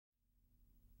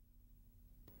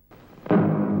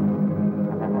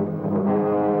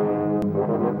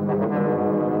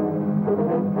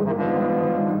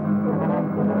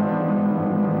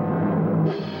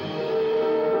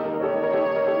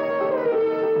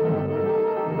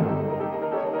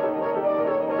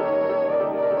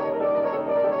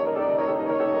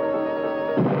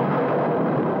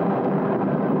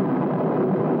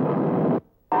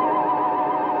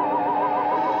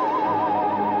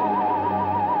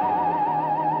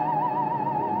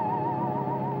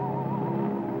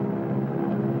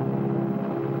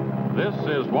This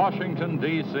is Washington,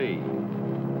 D.C.,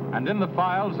 and in the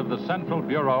files of the Central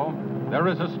Bureau, there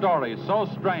is a story so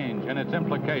strange in its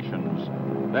implications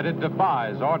that it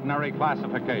defies ordinary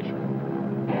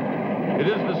classification. It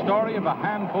is the story of a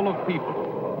handful of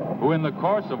people who, in the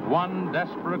course of one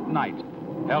desperate night,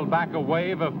 held back a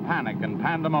wave of panic and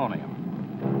pandemonium.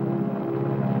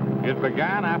 It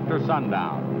began after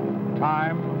sundown,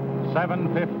 time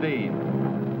 7:15.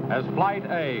 As Flight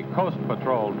A, Coast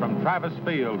Patrol from Travis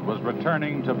Field, was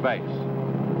returning to base.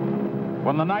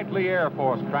 When the nightly Air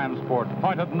Force transport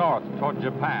pointed north toward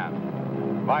Japan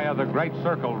via the Great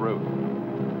Circle route.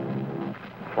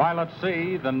 While at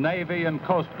sea, the Navy and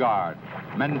Coast Guard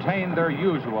maintained their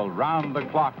usual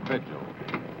round-the-clock vigil.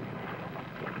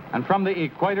 And from the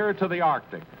equator to the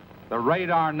Arctic, the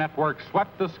radar network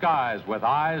swept the skies with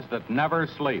eyes that never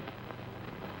sleep.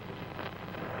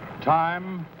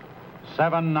 Time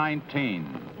 7:19.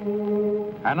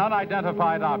 An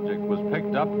unidentified object was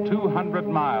picked up 200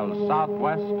 miles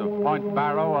southwest of Point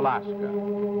Barrow, Alaska.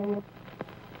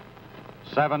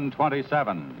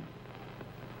 7:27.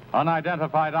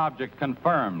 Unidentified object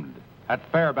confirmed at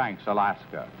Fairbanks,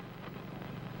 Alaska.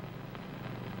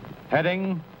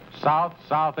 Heading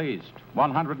south-southeast,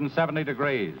 170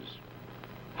 degrees.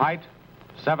 Height,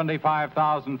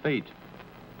 75,000 feet.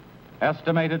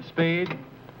 Estimated speed,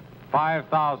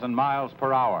 5,000 miles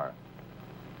per hour.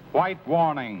 White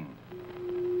warning.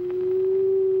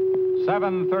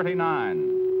 7:39.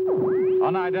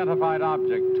 Unidentified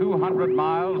object 200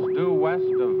 miles due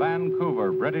west of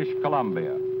Vancouver, British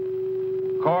Columbia.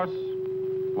 Course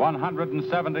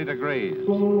 170 degrees.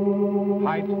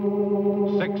 Height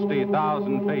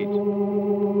 60,000 feet.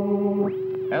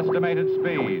 Estimated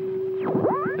speed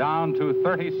down to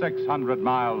 3,600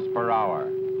 miles per hour.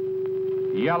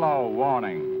 Yellow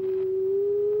warning.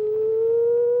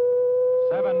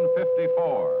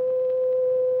 7:54.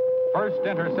 First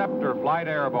interceptor flight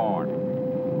airborne.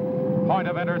 Point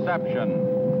of interception,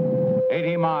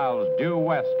 80 miles due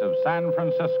west of San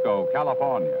Francisco,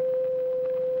 California.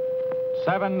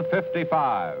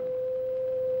 7:55.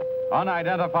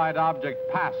 Unidentified object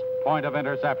past point of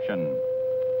interception.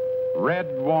 Red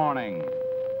warning.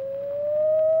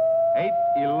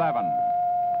 8:11.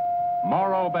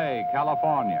 Morro Bay,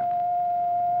 California.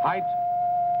 Height,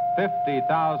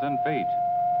 50,000 feet.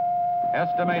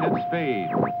 Estimated speed,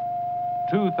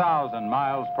 2,000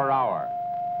 miles per hour.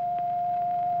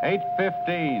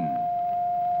 8:15.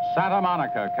 Santa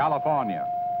Monica, California.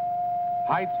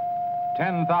 Height,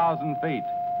 10,000 feet.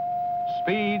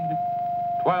 Speed,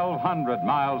 1,200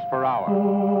 miles per hour.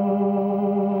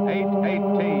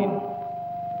 8:18.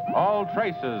 All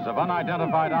traces of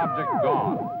unidentified object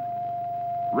gone.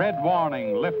 Red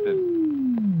warning lifted.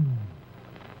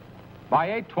 By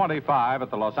 8:25 at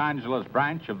the Los Angeles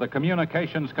branch of the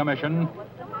Communications Commission,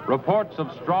 reports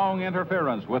of strong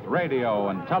interference with radio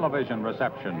and television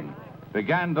reception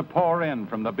began to pour in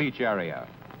from the beach area.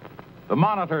 The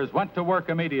monitors went to work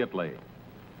immediately.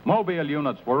 Mobile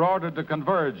units were ordered to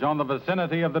converge on the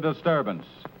vicinity of the disturbance.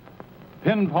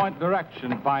 Pinpoint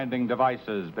direction-finding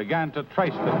devices began to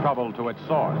trace the trouble to its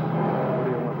source.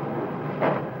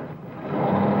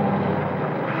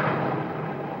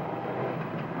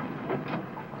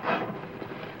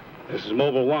 This is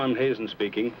Mobile 1, Hazen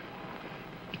speaking.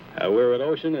 We're at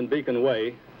Ocean and Beacon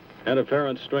Way.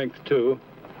 Interference strength 2.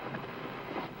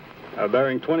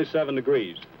 Bearing 27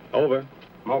 degrees. Over.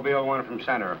 Mobile 1 from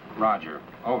center. Roger.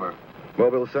 Over.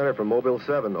 Mobile Center from Mobile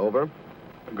 7. Over.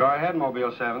 Go ahead,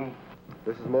 Mobile 7.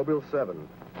 This is Mobile 7.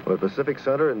 We're at Pacific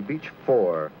Center and Beach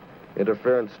 4.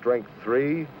 Interference strength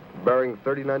 3. Bearing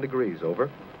 39 degrees. Over.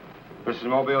 This is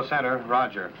Mobile Center.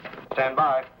 Roger. Stand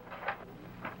by.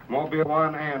 Mobile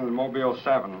 1 and Mobile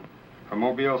 7. From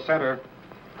Mobile Center,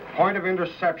 point of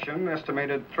interception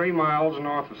estimated 3 miles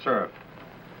north of surf.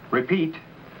 Repeat,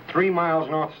 3 miles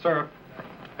north of surf.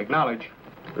 Acknowledge.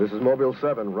 This is Mobile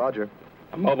 7. Roger.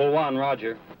 Mobile 1,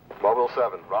 Roger. Mobile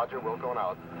 7. Roger. We're going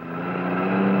out.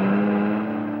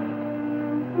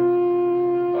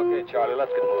 Okay, Charlie,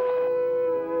 let's get moving.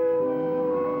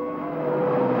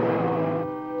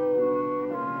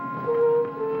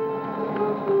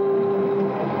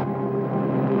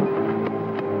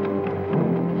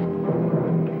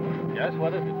 Yes,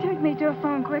 what is it? Take me to a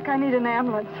phone quick. I need an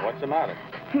ambulance. What's the matter?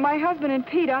 My husband and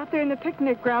Pete out there in the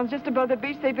picnic grounds just above the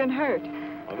beach. They've been hurt.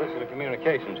 Well, this is the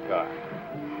communications car.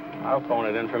 I'll phone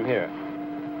it in from here.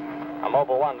 I'm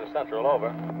Mobile 1 to Central,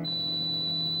 over.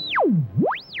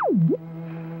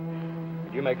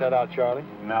 Did you make that out, Charlie?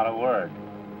 Not a word.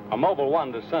 I'm Mobile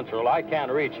 1 to Central. I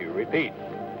can't reach you. Repeat.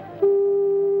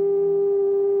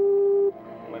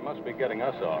 They must be getting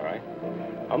us all right.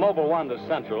 I'm Mobile 1 to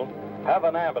Central. Have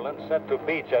an ambulance set to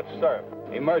beach at surf.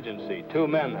 Emergency. 2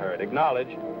 men hurt.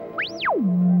 Acknowledge.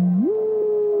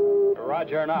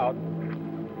 Roger and out.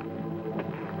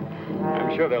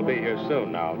 I'm sure they'll be here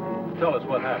soon now. Tell us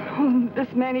what happened. Oh,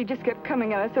 this man, he just kept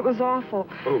coming at us. It was awful.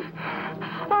 Who?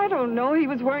 I don't know. He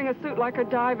was wearing a suit like a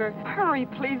diver. Hurry,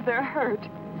 please. They're hurt.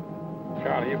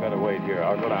 Charlie, you better wait here.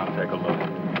 I'll go down and take a look.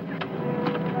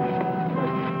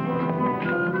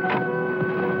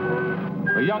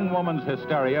 The young woman's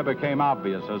hysteria became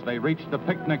obvious as they reached the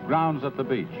picnic grounds at the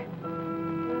beach.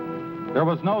 There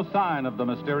was no sign of the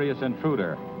mysterious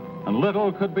intruder, and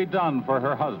little could be done for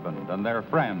her husband and their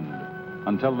friend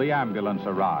until the ambulance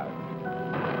arrived.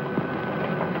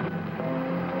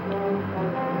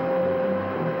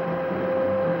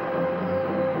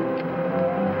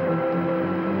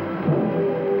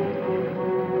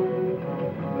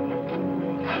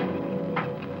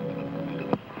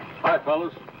 Hi,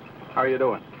 fellas. How are you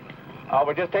doing?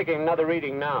 We're just taking another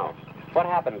reading now. What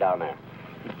happened down there?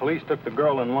 The police took the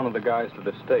girl and one of the guys to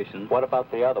the station. What about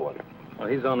the other one? Well,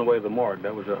 he's on the way to the morgue.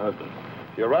 That was her husband.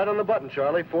 You're right on the button,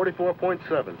 Charlie.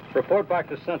 44.7. Report back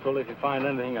to Central if you find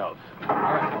anything else. All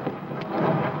right.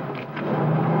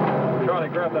 Charlie,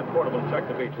 grab that portable and check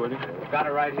the beach, will you? Got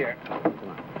it right here.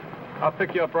 I'll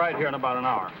pick you up right here in about an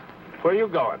hour. Where are you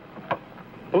going?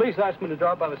 Police asked me to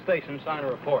drop by the station and sign a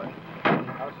report.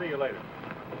 I'll see you later.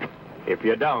 If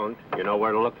you don't, you know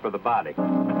where to look for the body.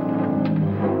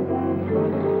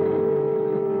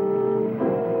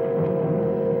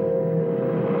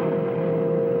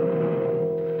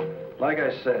 Like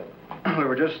I said, we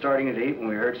were just starting to eat when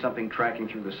we heard something tracking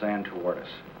through the sand toward us.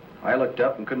 I looked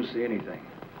up and couldn't see anything.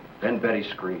 Then Betty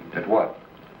screamed. At what?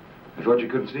 I thought you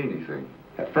couldn't see anything.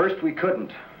 At first we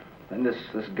couldn't. Then this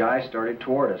guy started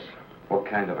toward us. What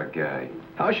kind of a guy?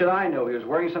 How should I know? He was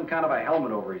wearing some kind of a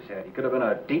helmet over his head. He could have been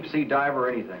a deep-sea diver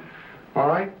or anything. All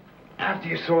right. After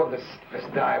you saw this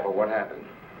diver, what happened?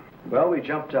 Well, we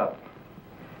jumped up.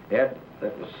 Ed,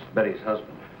 that was Betty's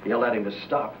husband, yelled at him to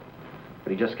stop.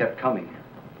 But he just kept coming.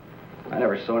 I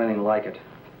never saw anything like it.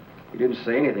 He didn't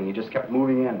say anything. He just kept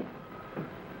moving in.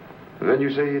 And then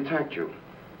you say he attacked you.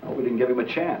 Oh, we didn't give him a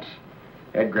chance.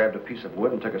 Ed grabbed a piece of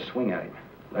wood and took a swing at him.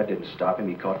 That didn't stop him.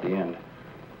 He caught the end.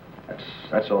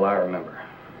 That's all I remember.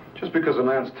 Just because a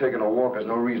man's taking a walk, there's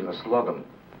no reason to slug him.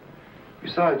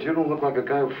 Besides, you don't look like a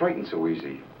guy who frightens so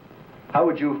easy. How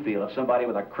would you feel if somebody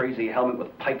with a crazy helmet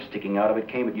with pipes sticking out of it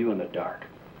came at you in the dark?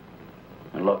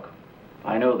 And look,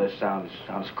 I know this sounds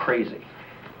crazy,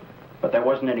 but there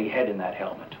wasn't any head in that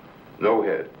helmet. No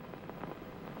head.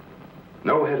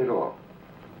 No head at all.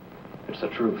 It's the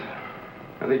truth.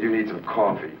 I think you need some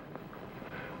coffee.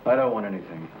 I don't want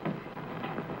anything.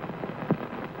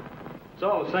 It's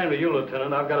all the same to you,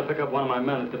 Lieutenant. I've got to pick up one of my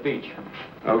men at the beach.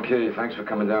 Okay, thanks for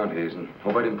coming down, Hazen.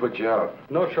 Hope I didn't put you out.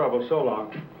 No trouble. So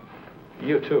long.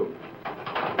 You too.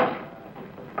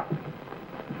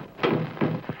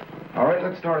 All right,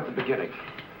 let's start at the beginning.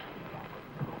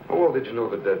 How well did you know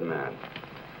the dead man?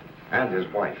 And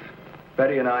his wife?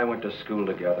 Betty and I went to school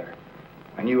together.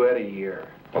 I knew Ed a year.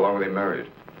 How long were they married?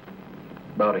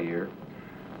 About a year.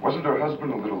 Wasn't her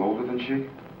husband a little older than she?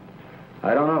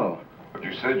 I don't know. But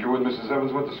you said you and Mrs.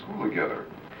 Evans went to school together.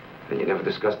 Then you never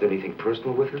discussed anything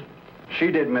personal with her?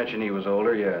 She did mention he was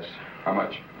older, yes. How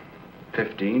much?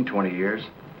 15, 20 years.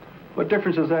 What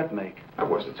difference does that make? That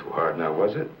wasn't too hard now,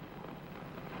 was it?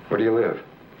 Where do you live?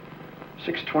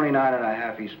 629 and a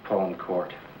half East Palm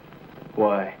Court.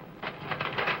 Why?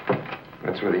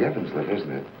 That's where the Evans live,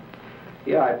 isn't it?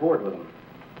 Yeah, I board with them.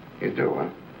 You do, huh?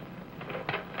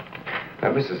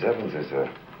 Now, Mrs. Evans is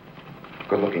a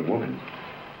good-looking woman.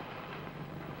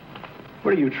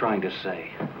 What are you trying to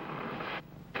say?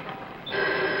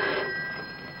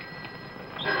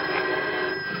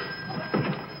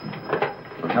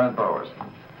 Lieutenant Bowers.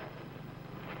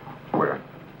 Where?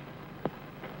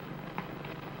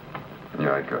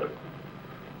 Yeah, I got it.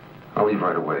 I'll leave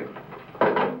right away.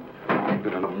 Ain't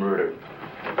been enough murder.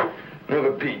 Near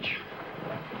the beach.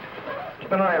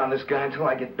 Keep an eye on this guy until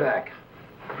I get back.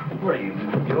 What are you?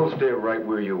 You'll stay right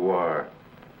where you are.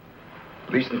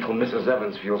 At least until Mrs.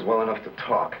 Evans feels well enough to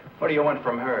talk. What do you want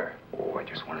from her? Oh, I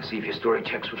just want to see if your story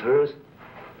checks with hers.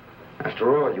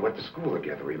 After all, you went to school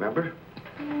together, remember?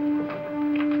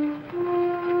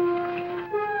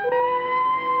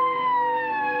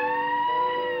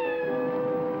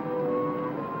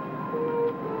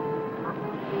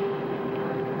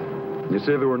 You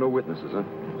say there were no witnesses, huh?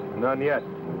 None yet.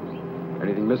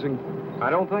 Anything missing? I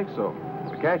don't think so.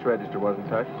 The cash register wasn't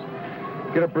touched.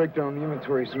 Get a breakdown of the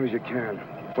inventory as soon as you can.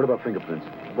 What about fingerprints?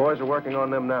 The boys are working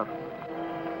on them now.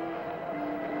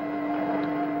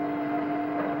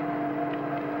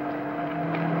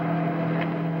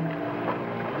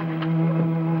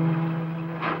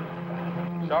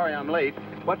 late.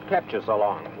 What kept you so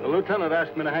long? The lieutenant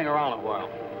asked me to hang around a while.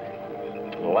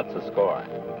 Well, what's the score?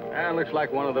 Looks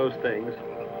like one of those things.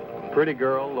 Pretty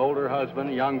girl, older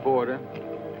husband, young boarder.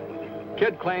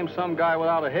 Kid claims some guy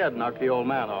without a head knocked the old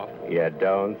man off. You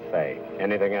don't say.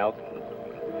 Anything else?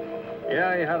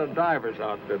 Yeah, he had a diver's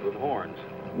outfit with horns.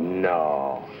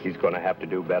 No. He's going to have to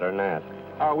do better than that.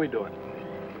 How are we doing?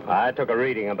 I took a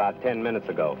reading about 10 minutes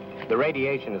ago. The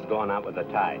radiation is going out with the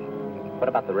tide. What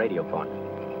about the radio phone?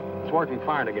 It's working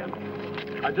fine again.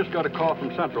 I just got a call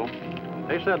from Central.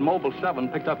 They said Mobile 7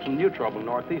 picked up some new trouble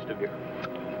northeast of here.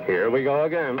 Here we go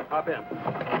again. Hop in.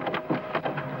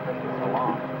 So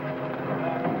long.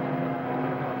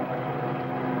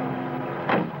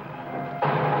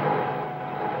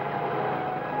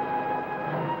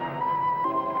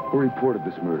 Who reported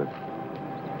this murder?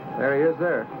 There he is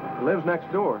there. He lives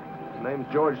next door. His name's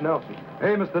George Nelson.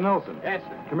 Hey, Mr. Nelson. Yes,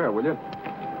 sir. Come here, will you?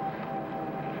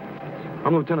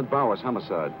 I'm Lieutenant Bowers,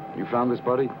 homicide. You found this,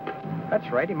 buddy? That's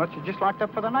right. He must have just locked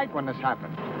up for the night when this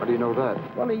happened. How do you know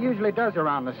that? Well, he usually does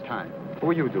around this time. What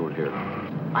were you doing here?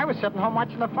 I was sitting home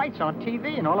watching the fights on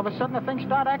TV, and all of a sudden the thing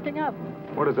started acting up.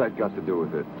 What has that got to do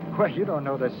with it? Well, you don't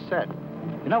know this set.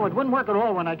 You know, it wouldn't work at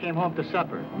all when I came home to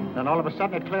supper. Then all of a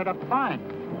sudden it cleared up fine.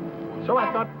 So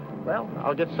I thought, well,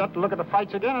 I'll get set to look at the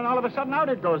fights again, and all of a sudden out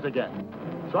it goes again.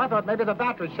 So I thought maybe the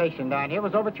battery station down here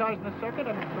was overcharging the circuit,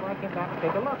 and so I came down to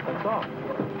take a look, that's all.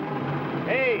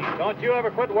 Hey, don't you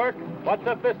ever quit work? What's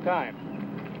up this time?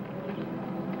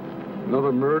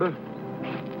 Another murder?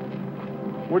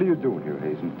 What are you doing here,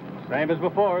 Hazen? Same as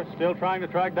before. Still trying to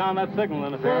track down that signal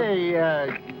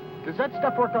interference. Hey, does that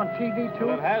stuff work on TV, too?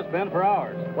 Well, it has been for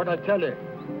hours. What'd I tell you?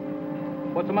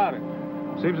 What's the matter?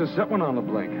 Seems there's something on the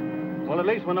blink. Well, at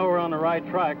least we know we're on the right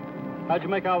track. How'd you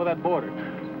make out with that boarder?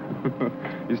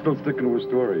 He's still sticking to his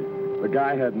story. The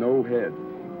guy had no head.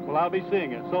 Well, I'll be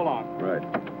seeing you. So long. Right.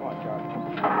 Come on, Charlie.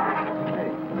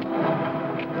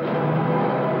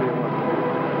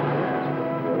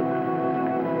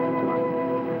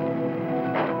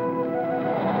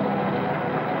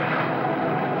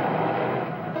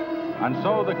 And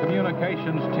so the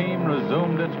communications team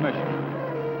resumed its mission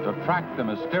to track the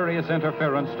mysterious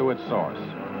interference to its source.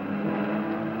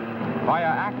 Via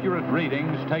accurate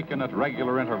readings taken at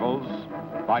regular intervals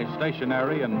by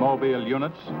stationary and mobile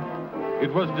units,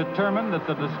 it was determined that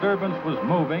the disturbance was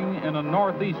moving in a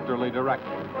northeasterly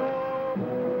direction.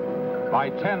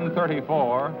 By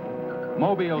 10:34,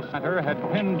 Mobile Center had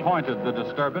pinpointed the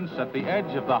disturbance at the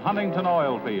edge of the Huntington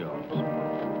oil fields.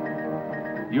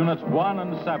 Units 1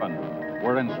 and 7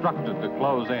 were instructed to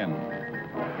close in.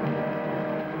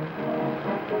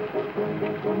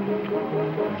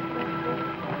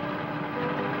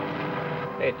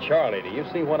 Hey, Charlie, do you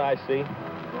see what I see?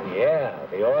 Yeah,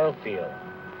 the oil field.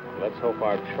 Let's hope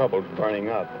our trouble's burning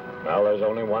up. Well, there's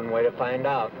only one way to find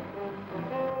out.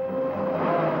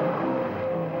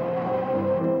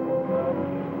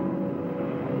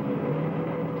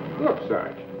 Look,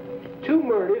 Sarge. 2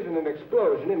 murders and an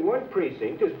explosion in one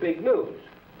precinct is big news.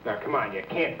 Now, come on, you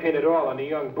can't pin it all on the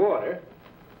young boarder.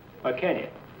 Or can you?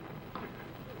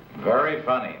 Very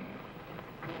funny.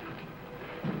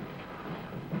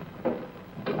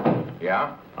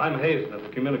 Yeah? I'm Hazen of the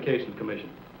Communications Commission.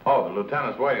 Oh, the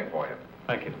lieutenant's waiting for you.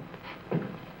 Thank you.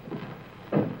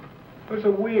 Where's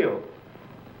the wheel?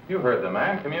 You heard the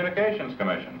man, Communications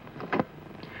Commission.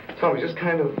 Tell me, this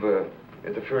kind of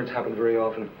interference happen very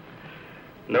often?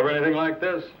 Never anything like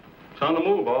this. It's on the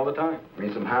move all the time. I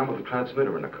mean, some harm with the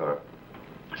transmitter in the car.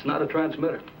 It's not a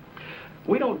transmitter.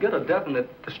 We don't get a definite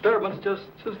disturbance, just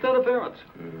interference.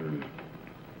 Mm.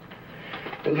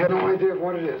 And you have no idea of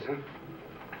what it is, huh?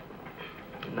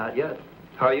 Not yet.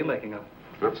 How are you making out?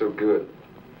 Not so good.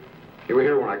 You were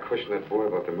here when I questioned that boy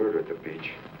about the murder at the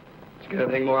beach. Did you get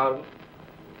anything more out of it?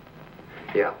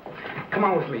 Yeah. Come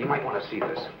on with me. You might want to see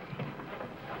this.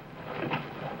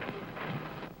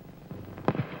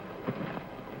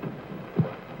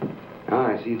 Ah,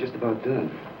 I see you're just about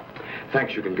done.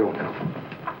 Thanks, you can go now.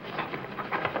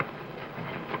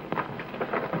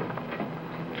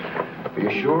 Are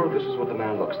you sure this is what the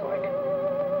man looks like?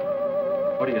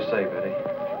 What do you say, Betty?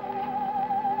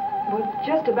 Well,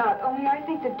 just about, only I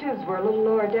think the tubes were a little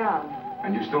lower down.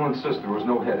 And you still insist there was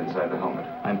no head inside the helmet?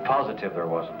 I'm positive there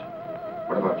wasn't.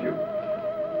 What about you?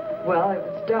 Well, it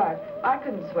was dark. I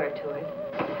couldn't swear to it.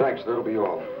 Thanks, that'll be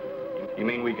all. You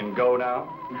mean we can go now?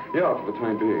 Yeah, for the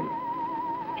time being.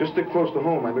 Just stick close to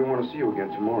home. I may want to see you again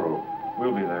tomorrow.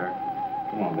 We'll be there.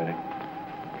 Come on, Betty.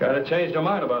 Kind of changed your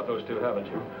mind about those two, haven't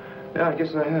you? Yeah, I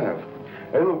guess I have.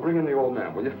 Hey, look, bring in the old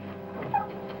man, will you?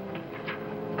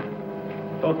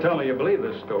 Don't tell me you believe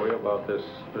this story about this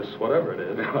whatever it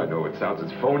is. I know it sounds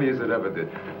as phony as it ever did.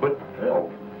 But,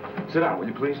 oh, sit down, will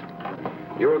you please?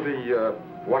 You're the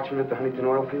watchman at the Huntington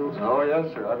oil fields? Oh,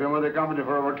 yes, sir. I've been with the company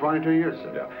for over 22 years,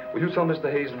 sir. Yeah. Will you tell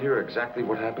Mr. Hazen here exactly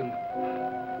what happened?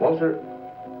 Well, sir,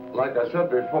 like I said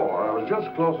before, I was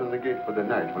just closing the gate for the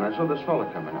night when I saw this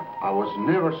fella coming up. I was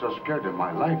never so scared in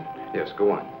my life. Yes,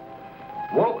 go on.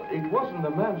 Well, it wasn't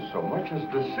the man so much as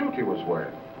the suit he was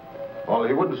wearing. Well,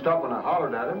 he wouldn't stop when I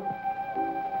hollered at him.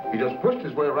 He just pushed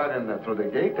his way right in there through the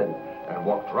gate and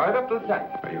walked right up to the tank.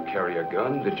 Now, you carry a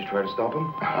gun? Did you try to stop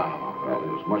him? Oh, well, he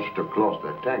was much too close to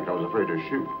the tank. I was afraid to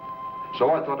shoot.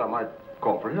 So I thought I might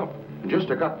call for help. And just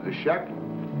as I got to the shack,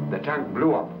 the tank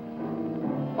blew up.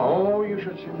 Oh, you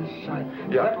should see the sight.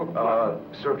 Yeah,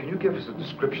 sir, can you give us a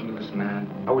description of this man?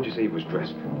 How would you say he was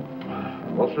dressed?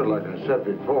 Well, sir, like I said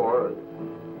before,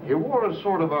 he wore a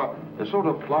sort of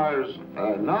pliers,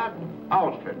 not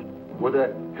outfit, with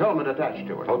a helmet attached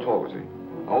to it. How tall was he?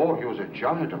 Oh, he was a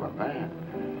giant of a man.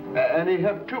 And he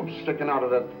had tubes sticking out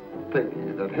of that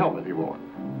thing, that helmet he wore.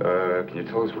 Can you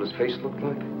tell us what his face looked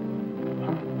like?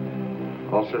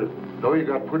 Well, sir, though he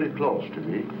got pretty close to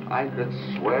me, I could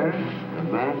swear the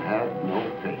man had no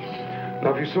face.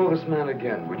 Now, if you saw this man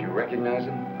again, would you recognize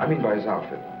him? I mean by his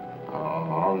outfit. Oh,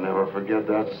 I'll never forget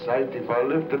that sight if I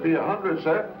live to be 100,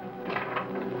 sir.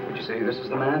 Would you say this is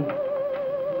the man?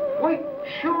 Wait,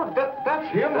 sure, that's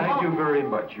him. Thank you very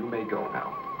much. You may go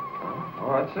now.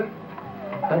 All right, sir.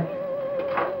 Thank you.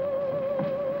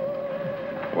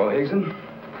 Well, Hazen,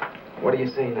 what do you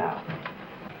say now?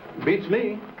 Beats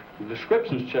me. The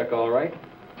descriptions check all right.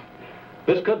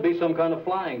 This could be some kind of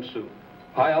flying suit.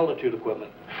 High-altitude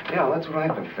equipment. Yeah, that's what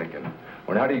I've been thinking.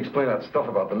 Well, how do you explain that stuff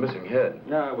about the missing head?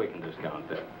 No, we can discount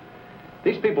that.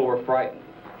 These people were frightened.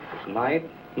 It was night.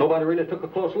 Nobody really took a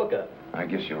close look at it. I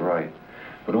guess you're right.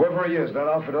 But whoever he is, that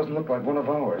outfit doesn't look like one of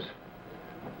ours.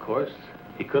 Of course,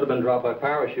 he could have been dropped by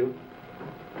parachute.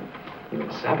 You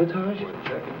mean sabotage? We're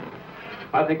checking.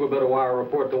 I think we better wire a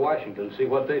report to Washington and see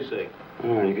what they say.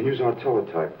 Oh, you can use our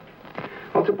teletype.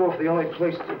 I'll tip off the LA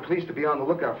police to be on the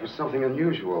lookout for something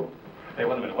unusual. Hey,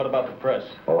 wait a minute. What about the press?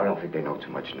 Oh, I don't think they know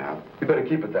too much now. We better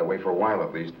keep it that way for a while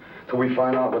at least, till we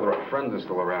find out whether our friend is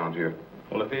still around here.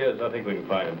 Well, if he is, I think we can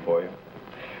find him for you.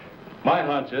 My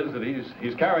hunch is that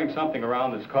he's carrying something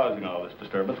around that's causing all this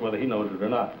disturbance, whether he knows it or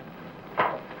not.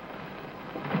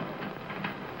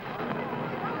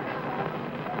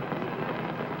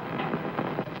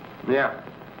 Yeah.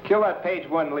 Kill that page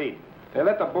 1 lead. They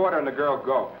let the boarder and the girl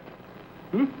go.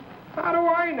 Hmm? How do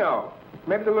I know?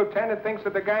 Maybe the lieutenant thinks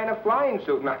that the guy in a flying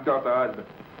suit knocked off the husband.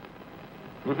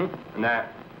 Mm-hmm. Nah.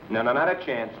 No, not a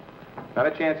chance. Not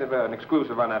a chance of an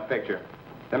exclusive on that picture.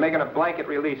 They're making a blanket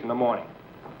release in the morning.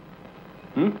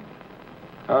 Hmm?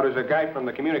 Oh, there's a guy from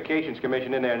the Communications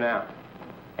Commission in there now.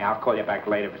 Yeah, I'll call you back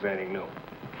later if there's anything new.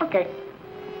 Okay.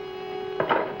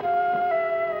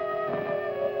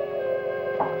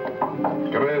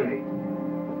 Come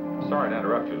in. Sorry to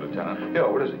interrupt you, Lieutenant. Yeah,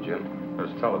 what is it, Jim?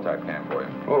 There's a teletype cam for you.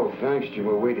 Oh, thanks, Jim.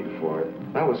 We're waiting for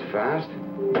it. That was fast.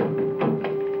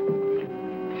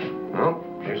 Well,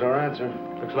 here's our answer.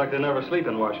 Looks like they never sleep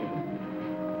in Washington.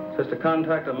 Says to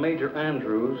contact a Major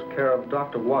Andrews, care of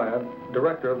Dr. Wyatt,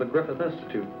 director of the Griffith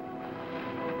Institute.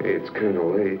 Hey, it's kind of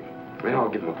late. Man, I'll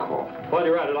give him a call. While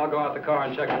you're at it, I'll go out the car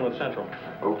and check in with Central.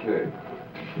 Okay.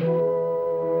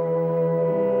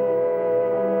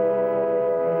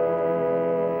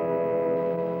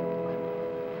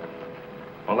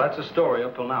 Well, that's the story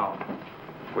up till now.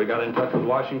 We got in touch with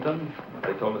Washington.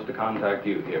 They told us to contact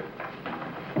you here.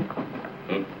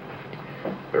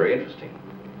 Very interesting.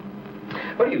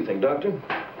 What do you think, Doctor?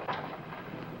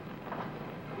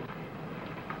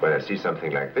 When I see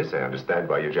something like this, I understand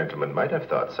why you gentlemen might have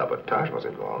thought sabotage was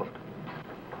involved.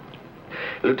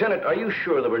 Lieutenant, are you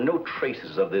sure there were no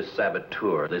traces of this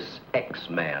saboteur, this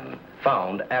X-man,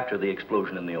 found after the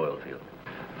explosion in the oil field?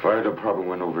 Fire department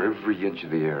went over every inch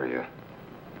of the area.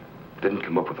 Didn't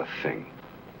come up with a thing.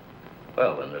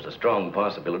 Well, then there's a strong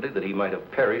possibility that he might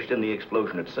have perished in the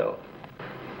explosion itself.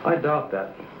 I doubt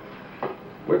that.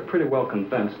 We're pretty well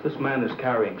convinced this man is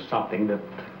carrying something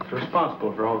that's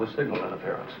responsible for all the signal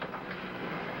interference.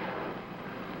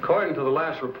 According to the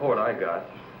last report I got,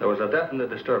 there was a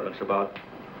definite disturbance about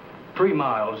 3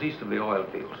 miles east of the oil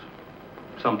fields,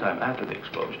 sometime after the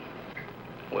explosion.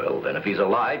 Well, then if he's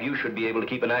alive, you should be able to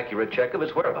keep an accurate check of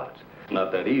his whereabouts.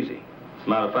 Not that easy. As a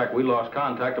matter of fact, we lost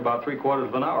contact about 3/4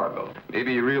 of an hour ago.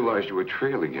 Maybe you realized you were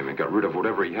trailing him and got rid of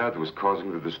whatever he had that was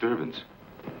causing the disturbance.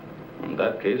 In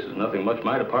that case, there's nothing much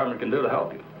my department can do to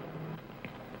help you.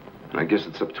 I guess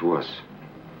it's up to us.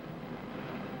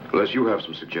 Unless you have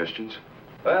some suggestions.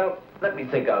 Well, let me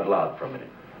think out loud for a minute.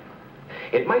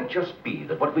 It might just be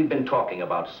that what we've been talking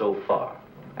about so far,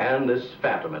 and this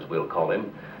phantom, as we'll call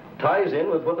him, ties in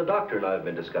with what the doctor and I have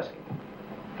been discussing.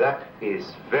 That is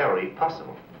very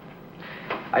possible.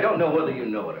 I don't know whether you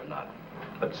know it or not,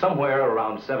 but somewhere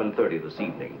around 7:30 this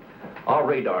evening, our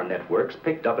radar networks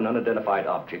picked up an unidentified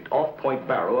object off Point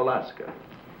Barrow, Alaska.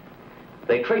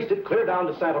 They traced it clear down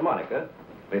to Santa Monica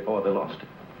before they lost it.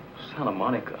 Santa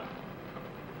Monica?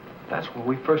 That's where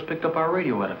we first picked up our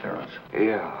radio interference.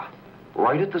 Yeah,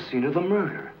 right at the scene of the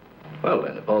murder. Well,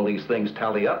 then, if all these things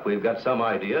tally up, we've got some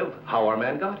idea of how our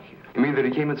man got here. You mean that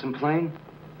he came in some plane?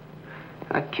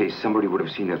 In that case, somebody would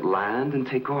have seen it land and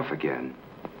take off again.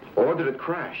 Or did it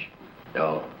crash?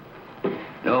 No.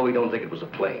 No, we don't think it was a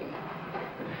plane.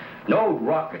 No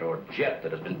rocket or jet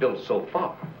that has been built so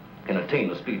far can attain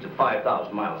the speeds of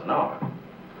 5,000 miles an hour,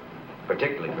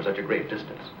 particularly for such a great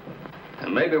distance.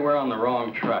 And maybe we're on the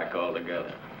wrong track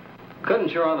altogether.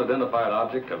 Couldn't your unidentified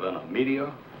object have been a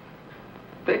meteor?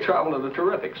 They travel at a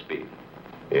terrific speed.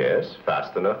 Yes,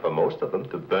 fast enough for most of them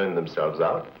to burn themselves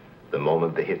out the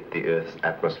moment they hit the Earth's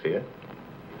atmosphere.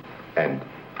 And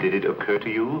did it occur to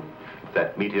you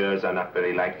that meteors are not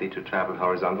very likely to travel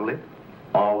horizontally,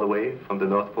 all the way from the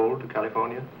North Pole to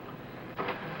California?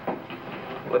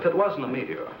 Well, if it wasn't a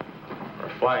meteor, or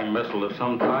a flying missile of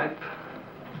some type,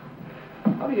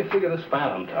 how do you figure this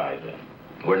phantom ties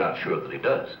in? We're not sure that he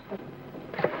does.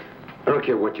 I don't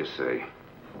care what you say,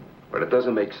 but it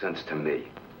doesn't make sense to me.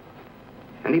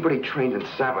 Anybody trained in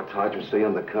sabotage would stay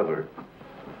undercover.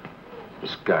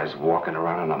 This guy's walking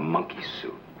around in a monkey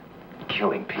suit,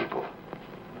 killing people.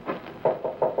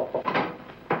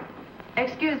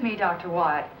 Excuse me, Dr.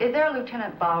 Wyatt. Is there a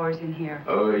Lieutenant Bowers in here?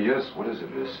 Oh, yes. What is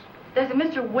it, miss? There's a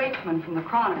Mr. Wakeman from the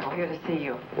Chronicle here to see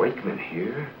you. Wakeman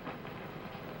here?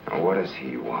 Now, what does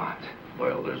he want?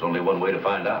 Well, there's only one way to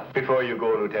find out. Before you go,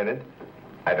 Lieutenant,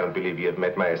 I don't believe you have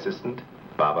met my assistant,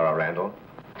 Barbara Randall.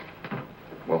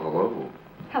 Well, hello.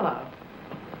 Hello.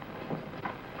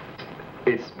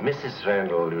 It's Mrs.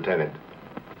 Randall, Lieutenant.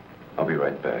 I'll be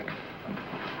right back.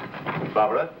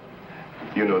 Barbara,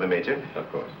 you know the Major?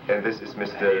 Of course. And this is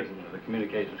Mr. The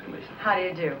Communications Commission. How do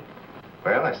you do?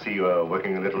 Well, I see you are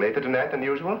working a little later tonight than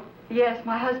usual. Yes,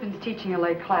 my husband's teaching a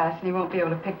late class, and he won't be able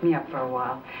to pick me up for a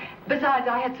while. Besides,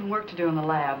 I had some work to do in the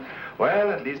lab.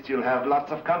 Well, at least you'll have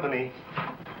lots of company.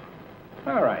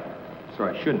 All right. So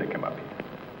I shouldn't have come up here.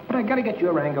 But I gotta get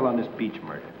your angle on this beach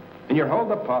murder. And your whole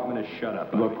department is shut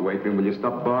up. Look, Wakeman, will you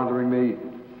stop bothering me?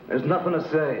 There's nothing to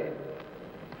say.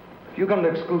 If you got an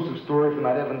exclusive story from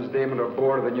that Evans Damon or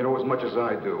Border, then you know as much as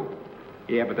I do.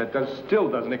 Yeah, but that still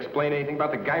doesn't explain anything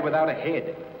about the guy without a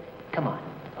head. Come on.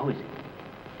 Who is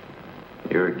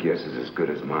he? Your guess is as good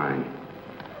as mine.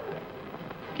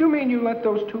 You mean you let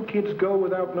those two kids go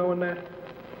without knowing that?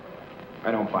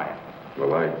 I don't buy it.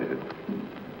 Well, I did.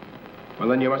 Well,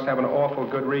 then you must have an awful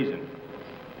good reason.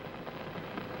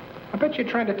 I bet you're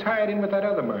trying to tie it in with that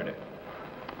other murder.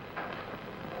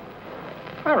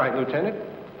 All right, Lieutenant.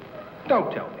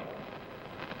 Don't tell me.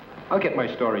 I'll get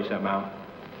my story somehow.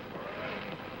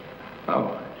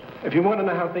 Oh, if you want to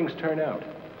know how things turn out,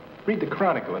 read the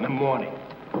Chronicle in the morning.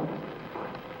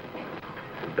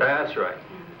 That's right.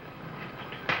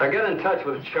 Now get in touch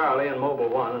with Charlie in Mobile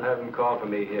 1 and have him call for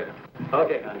me here.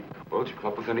 Okay, honey. Well, did you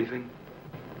come up with anything?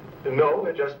 No,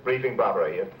 we're just briefing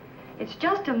Barbara here. It's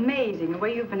just amazing the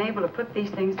way you've been able to put these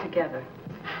things together.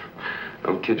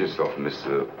 Don't kid yourself,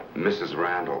 Mrs.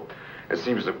 Randall. It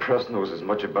seems the press knows as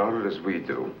much about it as we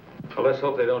do. Well, let's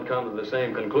hope they don't come to the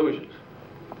same conclusions.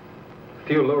 A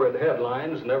few lurid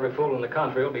headlines, and every fool in the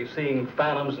country will be seeing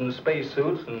phantoms in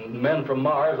spacesuits and men from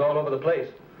Mars all over the place.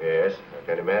 Yes, I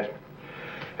can imagine.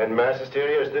 And mass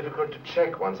hysteria is difficult to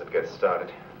check once it gets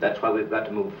started. That's why we've got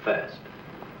to move fast.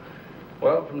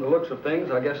 Well, from the looks of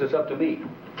things, I guess it's up to me.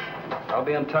 I'll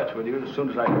be in touch with you as soon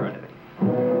as I hear anything.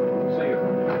 See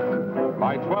you.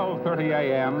 By 12:30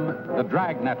 a.m., the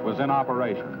dragnet was in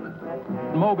operation.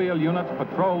 Mobile units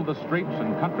patrolled the streets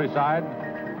and countryside.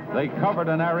 They covered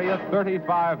an area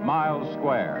 35 miles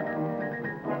square.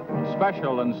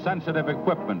 Special and sensitive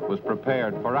equipment was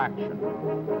prepared for action.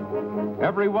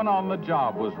 Everyone on the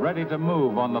job was ready to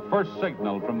move on the first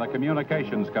signal from the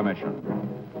Communications Commission.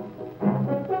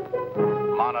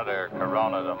 Monitor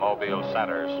Corona to Mobile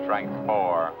Center, strength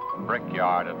 4,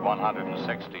 Brickyard at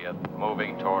 160th,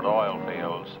 moving toward oil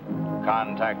fields.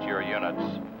 Contact your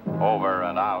units. Over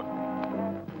and out.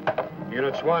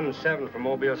 Units 1 and 7 from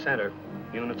Mobile Center.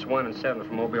 Units 1 and 7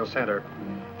 from Mobile Center.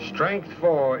 Strength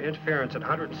 4, interference at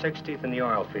 160th in the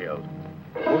oil field.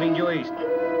 Moving due east.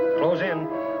 Close in.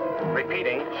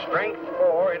 Repeating, strength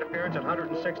 4, interference at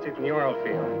 160th in the oil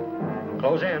field.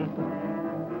 Close in.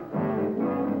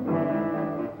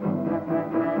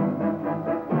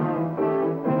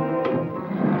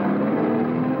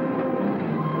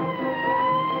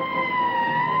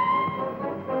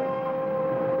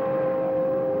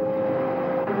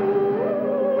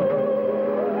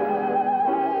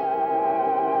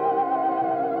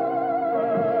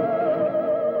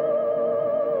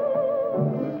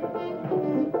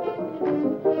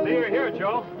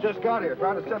 just got here,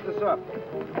 trying to set this up.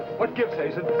 What gives,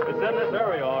 Hazen? It's in this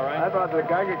area, all right. I brought the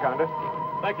Geiger counter.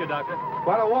 Thank you, Doctor.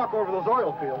 Why don't walk over those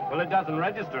oil fields? Well, it doesn't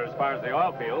register as far as the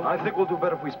oil field. I think we'll do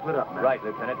better if we split up, man. Right,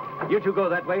 Lieutenant. You two go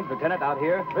that way. Lieutenant, out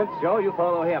here. Vince. Joe, you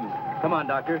follow him. Come on,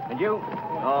 Doctor. And you?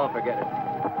 Oh, forget it.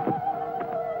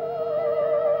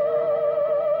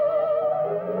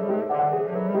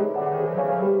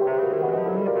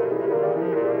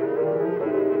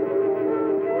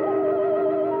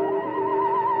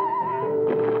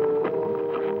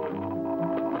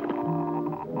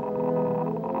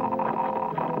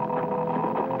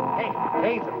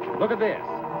 Look at this.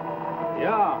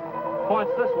 Yeah,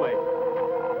 points this way.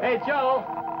 Hey, Joe.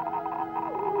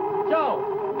 Joe.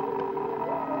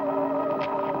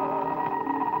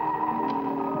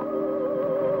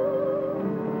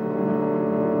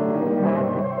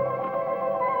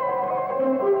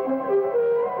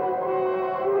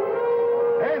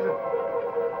 Hazen.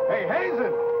 Hey,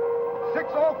 Hazen.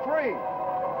 603.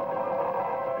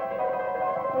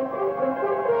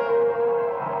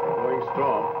 Going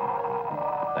strong.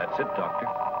 That's it, Doctor.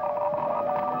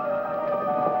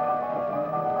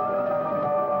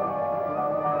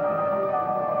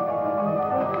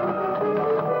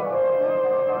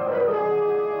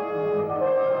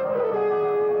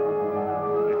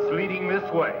 It's leading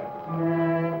this way.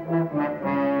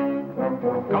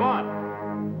 Come on.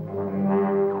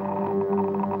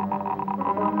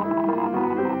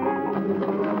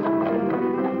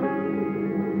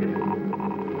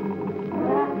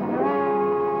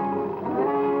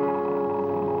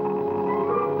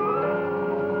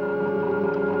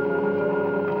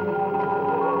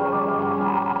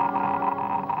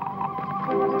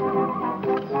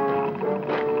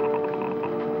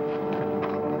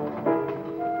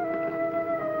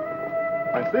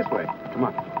 It's this way. Come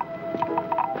on.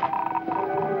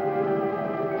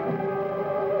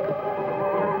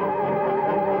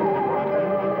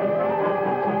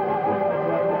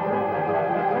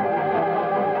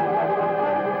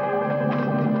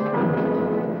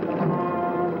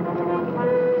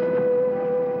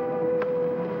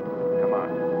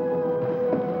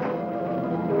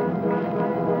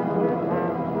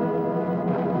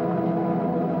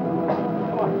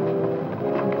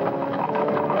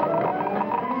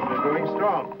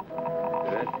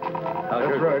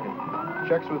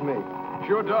 Checks with me.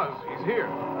 Sure does. He's here.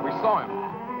 We saw him.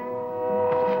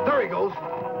 There he goes.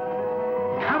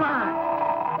 Come on!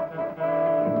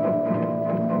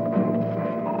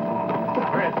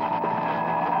 Fred.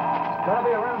 He's gotta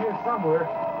be around here somewhere.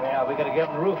 Yeah, we gotta get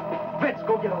on the roof. Vince,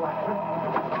 go get a ladder.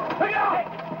 Look out!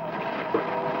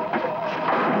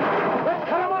 Let's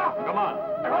cut him off! Come on.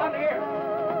 Around here.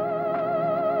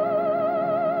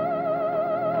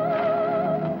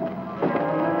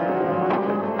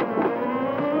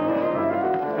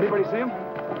 Anybody see him?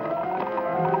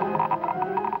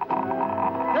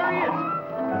 There he is.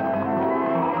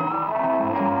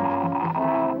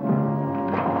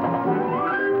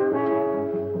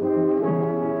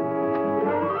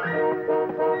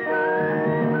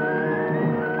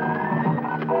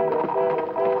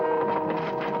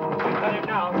 Got him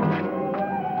now.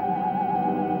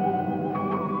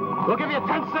 We'll give you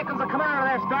 10 seconds to come out of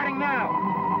there, starting now.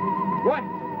 1,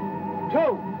 2,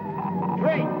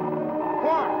 3,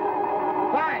 4,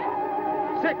 5,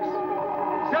 6,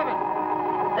 7,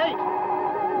 8,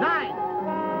 9,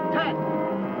 10.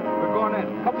 We're going in.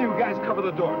 Help you guys cover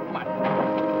the door. Come on.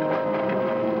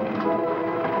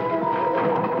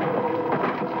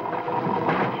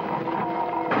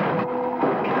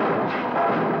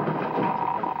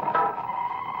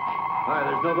 Why,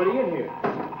 there's nobody in here.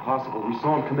 Possible. We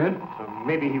saw him come in.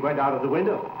 Maybe he went out of the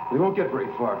window. We won't get very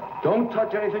far. Don't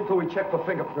touch anything till we check for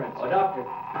fingerprints. Oh, Doctor,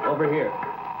 over here.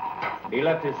 He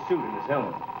left his suit and his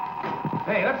helmet.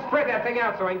 Hey, let's spread that thing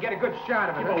out so I can get a good shot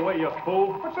of it. Keep away, you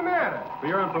fool. What's the matter? For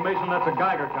your information, that's a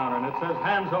Geiger counter, and it says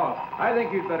hands off. I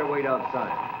think you'd better wait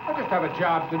outside. I just have a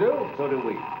job to do. So do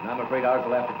we. And I'm afraid ours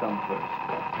will have to come first.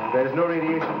 Now, there's no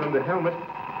radiation from the helmet.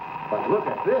 But look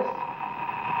at this.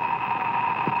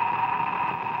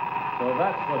 So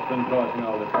that's what's been causing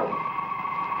all this trouble.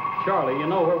 Charlie, you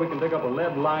know where we can dig up a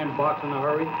lead-lined box in a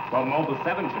hurry? Well, Mobile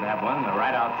 7 should have one. They're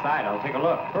right outside. I'll take a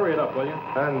look. Hurry it up, will you?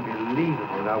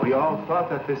 Unbelievable. Now, we all thought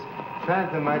that this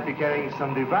phantom might be carrying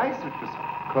some device which was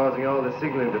causing all the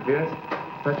signal interference.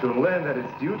 But you'll learn that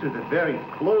it's due to the very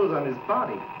clothes on his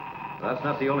body. That's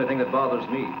not the only thing that bothers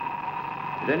me.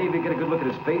 Did any of you get a good look at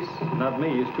his face? Not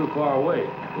me. He's too far away.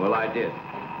 Well, I did.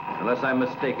 Unless I'm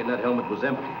mistaken, that helmet was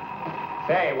empty.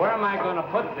 Say, where am I going to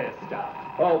put this stuff?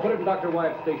 Oh, put it in Dr.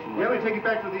 Wyatt's station. Yeah, we take it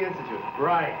back to the Institute.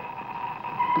 Right.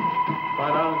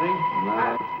 Find out anything?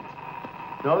 No.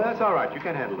 No, that's all right. You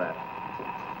can handle that.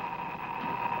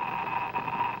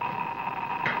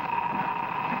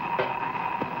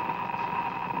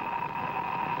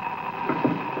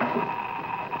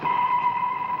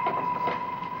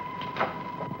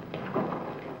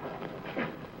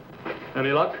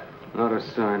 Any luck? Not a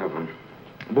sign of him.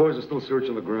 The boys are still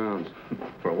searching the grounds.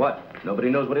 For what? Nobody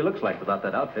knows what he looks like without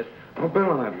that outfit. I'll bet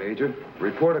on that, Major. The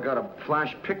reporter got a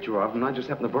flash picture of him, and I just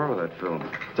happened to borrow that film.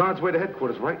 It's on its way to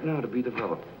headquarters right now to be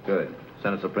developed. Good.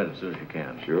 Send us a print as soon as you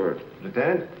can. Sure.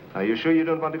 Lieutenant, are you sure you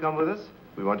don't want to come with us?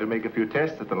 We want to make a few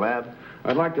tests at the lab.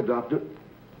 I'd like to, Doctor.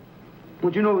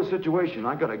 Would you know the situation?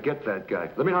 I gotta get that guy.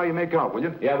 Let me know how you make out, will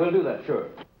you? Yeah, we'll do that, sure.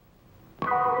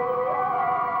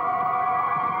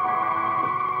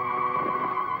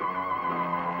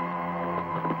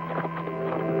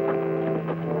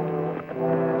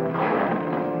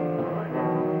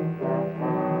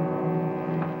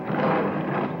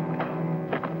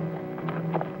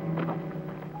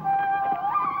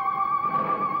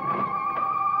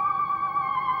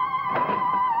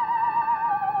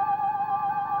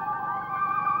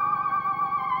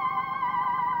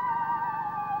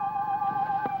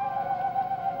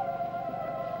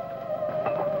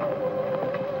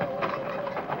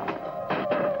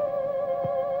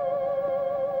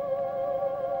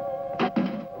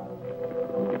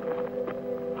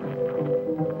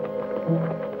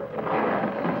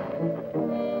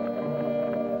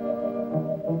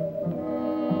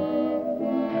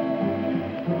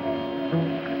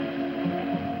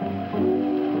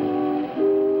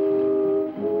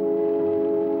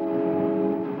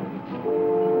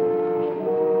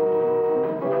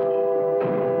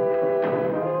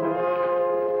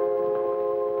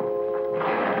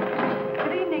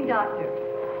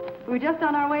 We were just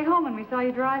on our way home when we saw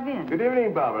you drive in. Good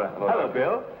evening, Barbara. Hello,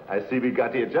 Bill. I see we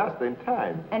got here just in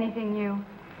time. Anything new?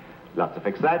 Lots of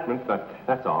excitement, but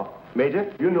that's all.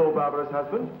 Major, you know Barbara's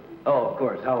husband? Oh, of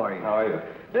course. How are you? How are you?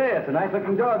 Yeah, it's a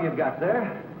nice-looking dog you've got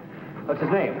there. What's his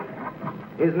name?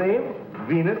 His name?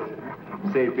 Venus.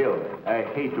 Say, Bill, I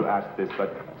hate to ask this,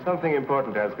 but something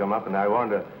important has come up, and I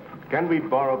wonder, can we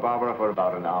borrow Barbara for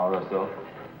about an hour or so?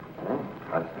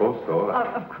 I suppose so.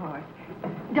 Of course.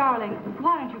 Darling,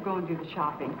 why don't you go and do the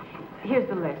shopping? Here's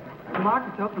the list. The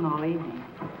market's open all evening.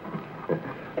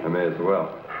 I may as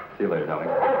well. See you later, darling.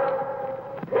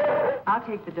 I'll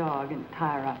take the dog and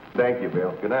tie her up. Thank you,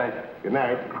 Bill. Good night. Good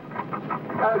night.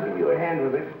 I'll give you a hand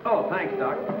with it. Oh, thanks,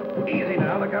 Doc. Easy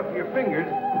now. Look out for your fingers.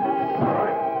 All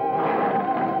right.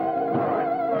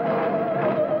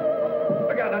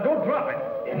 Look out now. Don't drop it.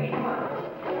 Vin,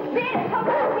 come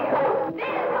back here.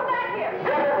 Vin, come back here.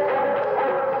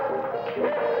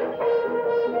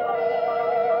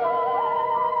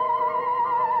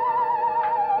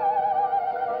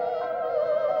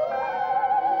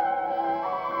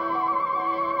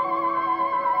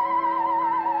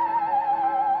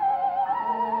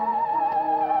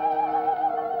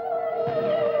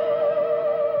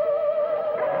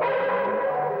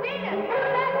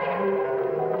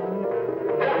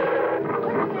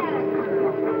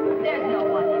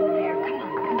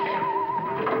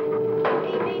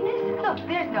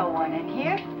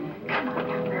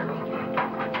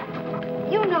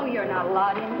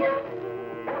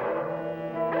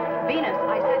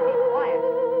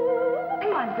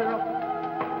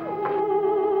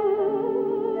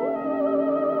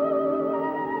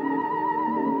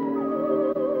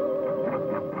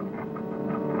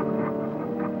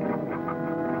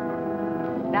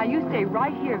 Now, you stay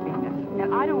right here, Venus,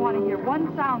 and I don't want to hear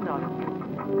one sound of it.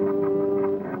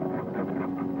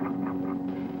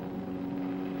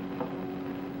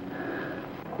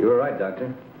 You were right,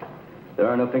 Doctor. There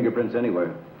are no fingerprints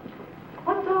anywhere.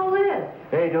 What's all this?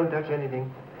 Hey, don't touch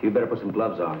anything. You better put some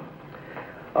gloves on.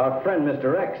 Our friend,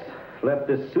 Mr. X, left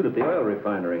this suit at the oil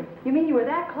refinery. You mean you were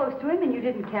that close to him and you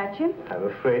didn't catch him? I'm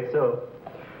afraid so.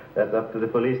 That's up to the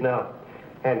police now.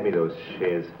 Hand me those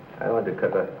shears. I want to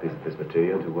cut up this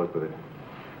material to work with it.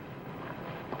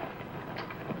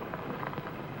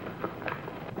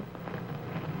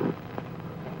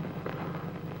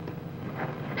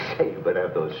 Say, you better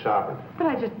have those sharpened. But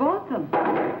I just bought them.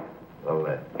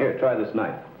 Well, Here, try this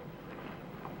knife.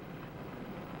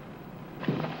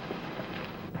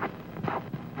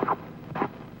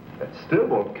 that still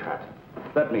won't cut.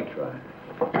 Let me try.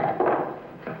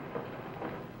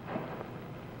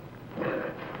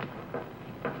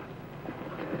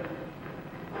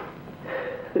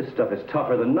 This stuff is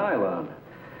tougher than nylon.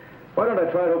 Why don't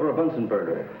I try it over a Bunsen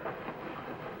burner?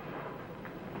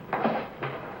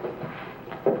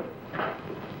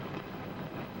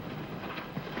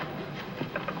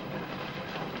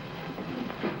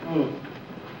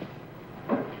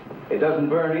 doesn't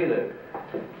burn either.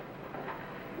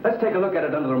 Let's take a look at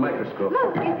it under the microscope.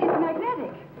 Look, it's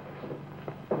magnetic.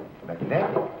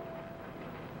 Magnetic?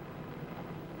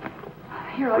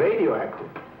 Here, Radioactive.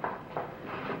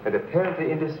 And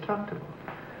apparently indestructible.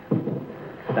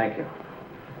 Thank you.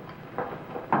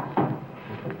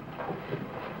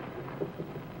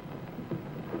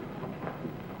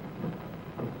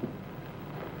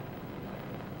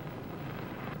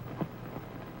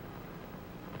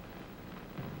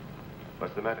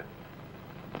 What's the matter?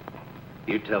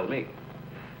 You tell me.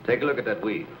 Take a look at that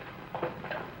weed.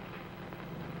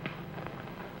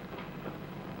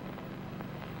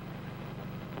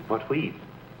 What weed?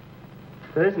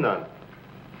 There is none.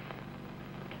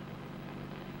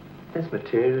 This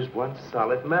material is one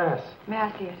solid mass. May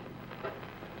I see it?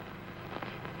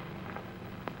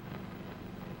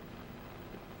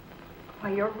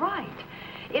 Why, you're right.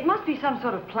 It must be some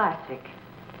sort of plastic.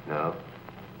 No.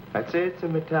 I'd say it's a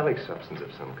metallic substance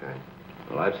of some kind.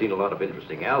 Well, I've seen a lot of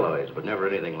interesting alloys, but never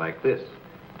anything like this.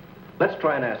 Let's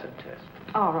try an acid test.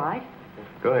 All right.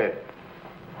 Go ahead.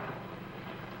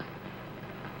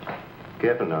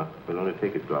 Careful now. We'll only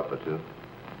take a drop or two.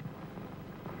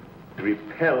 It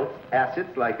repels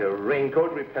acids like a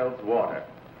raincoat repels water.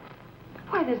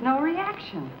 Why, there's no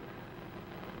reaction.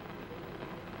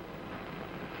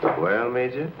 Well,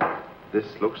 Major, this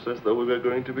looks as though we were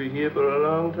going to be here for a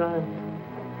long time.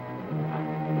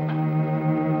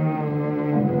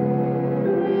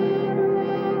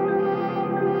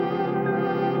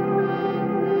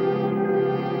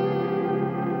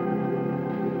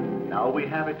 Now we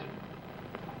have it.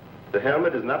 The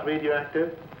helmet is not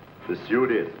radioactive. The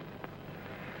suit is.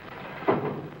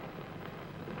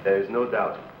 There is no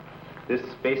doubt. This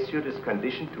spacesuit is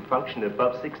conditioned to function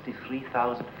above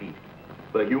 63,000 feet,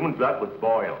 where human blood would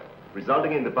boil,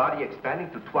 resulting in the body expanding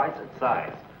to twice its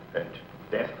size. And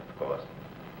death, of course.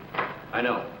 I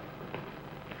know.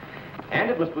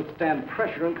 And it must withstand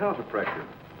pressure and counterpressure.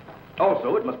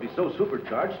 Also, it must be so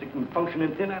supercharged it can function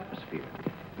in thin atmosphere.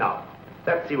 Now,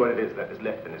 let's see what it is that is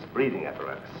left in this breathing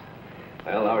apparatus.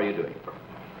 Well, how are you doing?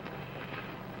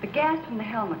 The gas from the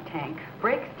helmet tank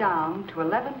breaks down to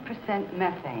 11%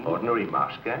 methane. Ordinary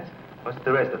marsh gas? What's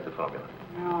the rest of the formula?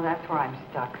 No, that's where I'm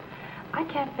stuck. I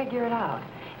can't figure it out.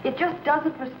 It just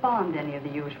doesn't respond to any of the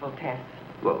usual tests.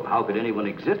 Well, how could anyone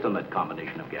exist on that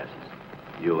combination of gases?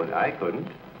 You and I couldn't.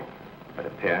 But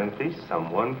apparently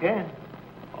someone can.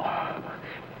 Oh,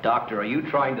 Doctor, are you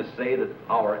trying to say that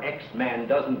our X-Man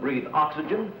doesn't breathe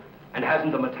oxygen and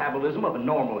hasn't the metabolism of a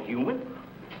normal human?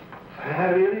 I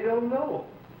really don't know.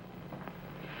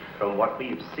 From what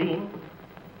we've seen,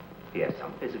 he has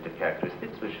some physical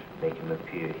characteristics which make him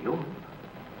appear human.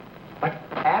 But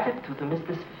added to them is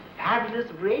this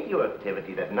fabulous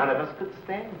radioactivity that none of us could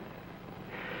stand.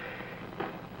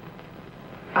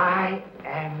 I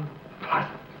am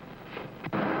puzzled.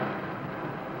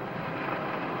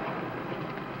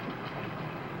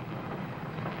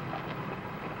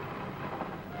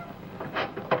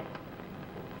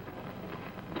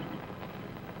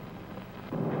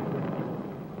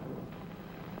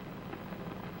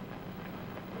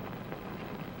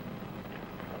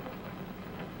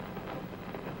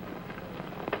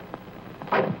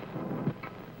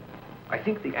 I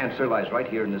think the answer lies right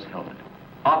here in this helmet.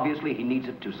 Obviously, he needs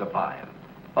it to survive.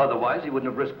 Otherwise, he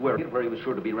wouldn't have risked wearing it where he was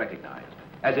sure to be recognized.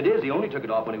 As it is, he only took it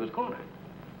off when he was cornered.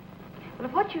 But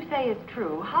if what you say is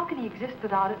true, how can he exist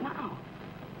without it now?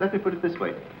 Let me put it this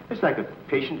way. It's like a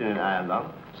patient in an iron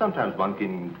lung. Sometimes one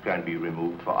can be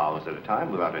removed for hours at a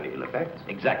time without any ill effects.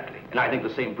 Exactly. And I think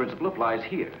the same principle applies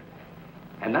here.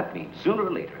 And that means sooner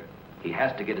or later, he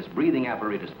has to get his breathing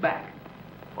apparatus back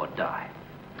or die.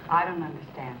 I don't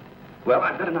understand. Well,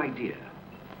 I've got an idea.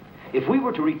 If we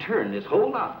were to return this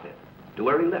whole outfit to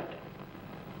where he left it,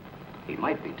 he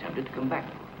might be tempted to come back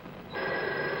for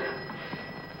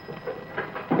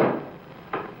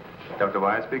it. Dr.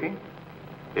 Wyatt speaking?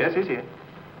 Yes, he's here.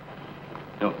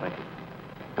 No, thank you.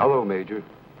 Hello, Major.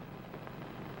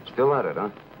 Still at it, huh?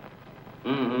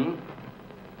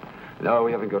 Mm-hmm. No,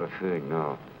 we haven't got a thing,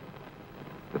 no.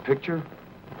 The picture?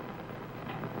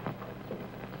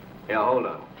 Yeah, hold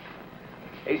on.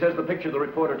 He says the picture the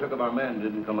reporter took of our man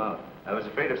didn't come out. I was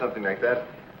afraid of something like that.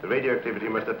 The radioactivity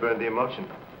must have burned the emulsion.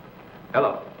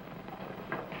 Hello.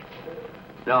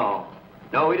 No.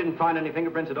 No, we didn't find any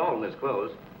fingerprints at all in his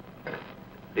clothes.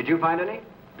 Did you find any?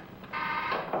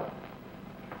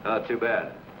 Oh, too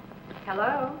bad.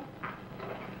 Hello?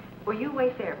 Will you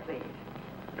wait there, please?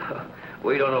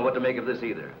 We don't know what to make of this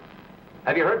either.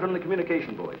 Have you heard from the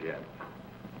communication boys yet?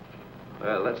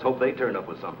 Well, let's hope they turn up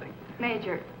with something.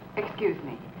 Major, excuse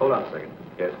me. Hold on a second.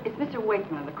 Yes? It's Mr.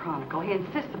 Wakeman of the Chronicle. He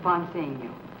insists upon seeing you.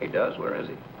 He does? Where is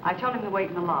he? I told him to wait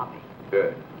in the lobby.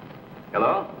 Good.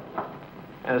 Hello?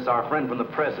 And it's our friend from the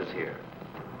press is here.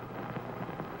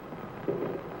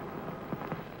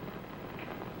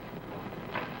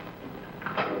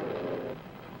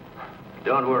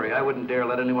 Don't worry, I wouldn't dare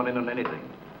let anyone in on anything.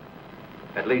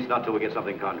 At least not till we get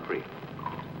something concrete.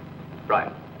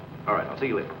 Right. All right, I'll see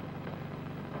you later.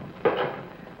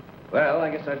 Well,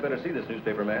 I guess I'd better see this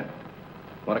newspaper man.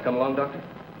 Want to come along, Doctor?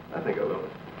 I think I will.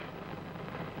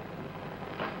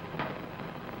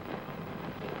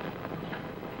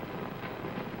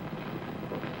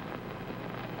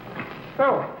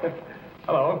 Oh,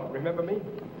 hello. Remember me?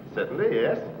 Certainly,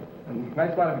 yes. A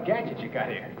nice lot of gadgets you got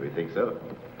here. We think so.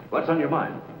 What's on your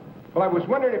mind? Well, I was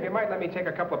wondering if you might let me take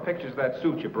a couple of pictures of that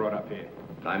suit you brought up here.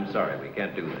 I'm sorry, we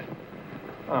can't do that.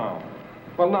 Oh.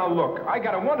 Well, now, look, I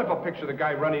got a wonderful picture of the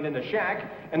guy running in the shack,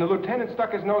 and the lieutenant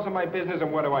stuck his nose in my business,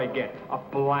 and what do I get? A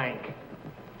blank.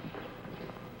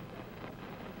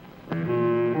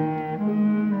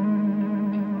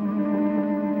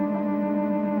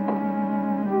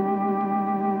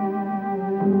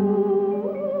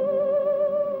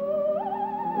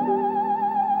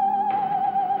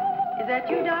 Is that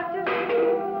you, Doctor?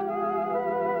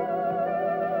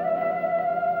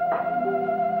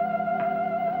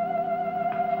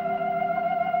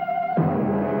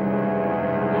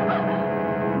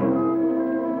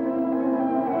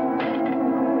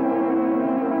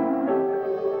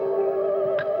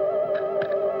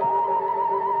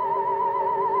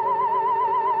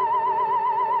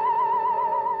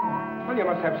 Well, you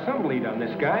must have some lead on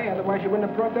this guy, otherwise you wouldn't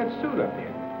have brought that suit up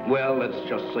here. Well, let's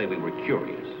just say we were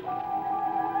curious.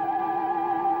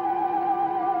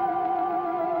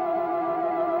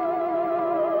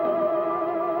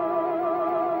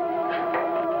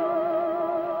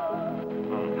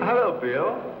 Hello,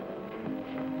 Bill.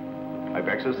 Are you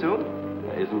back so soon?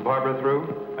 Isn't Barbara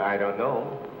through? I don't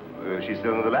know. She's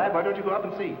still in the lab. Why don't you go up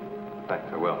and see?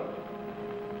 Thanks, I will.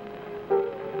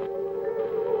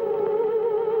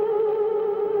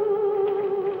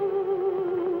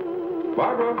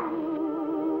 Barbara?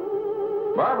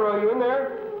 Barbara, are you in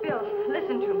there? Bill,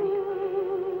 listen to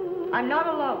me. I'm not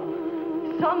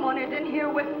alone. Someone is in here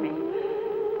with me.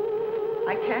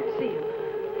 I can't see him.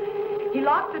 He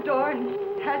locked the door and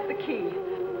has the key.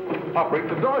 I'll break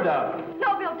the door down.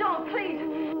 No, Bill, don't, please.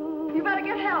 You better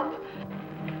get help.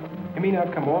 You mean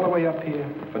I've come all the way up here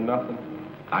for nothing?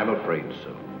 I'm afraid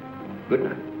so. Good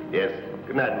night. Yes.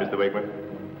 Good night, Mr. Wakeman.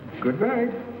 Good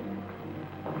night.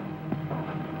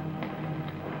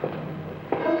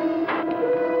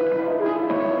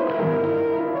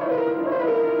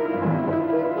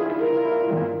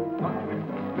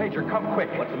 Major, come quick.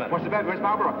 What's the matter? What's the matter? Where's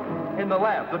Barbara? In the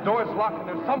lab. The door's locked and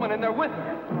there's someone in there with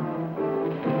her.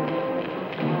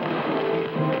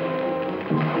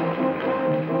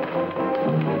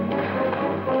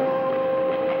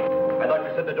 I thought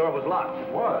you said the door was locked.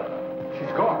 It was.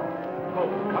 She's gone. Oh,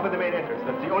 cover the main entrance.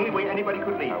 That's the only way anybody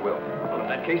could leave. I will. Well, in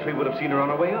that case, we would have seen her on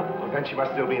our way up. Well, then she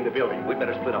must still be in the building. We'd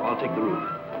better split up. I'll take the roof.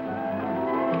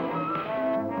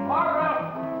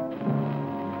 Barbara!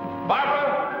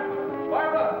 Barbara!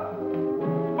 Barbara!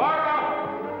 Barbara!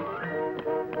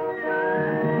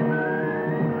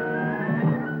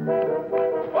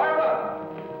 Barbara!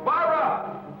 Barbara!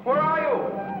 Where are you?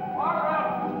 Barbara!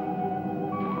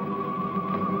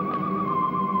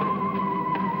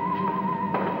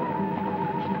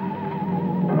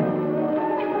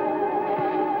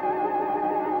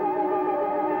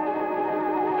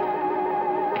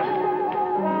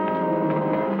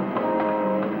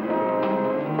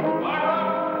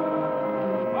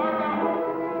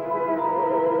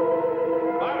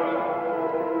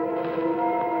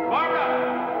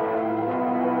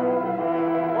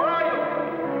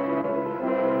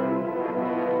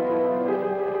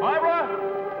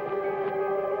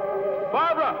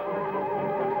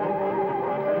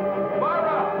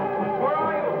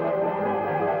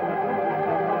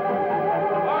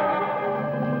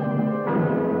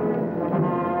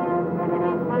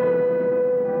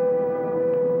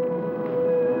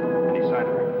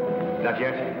 Not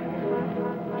yet?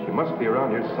 She must be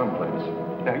around here someplace.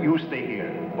 Now, you stay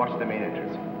here. Watch the main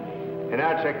entrance. And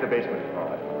I'll check the basement. All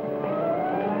right.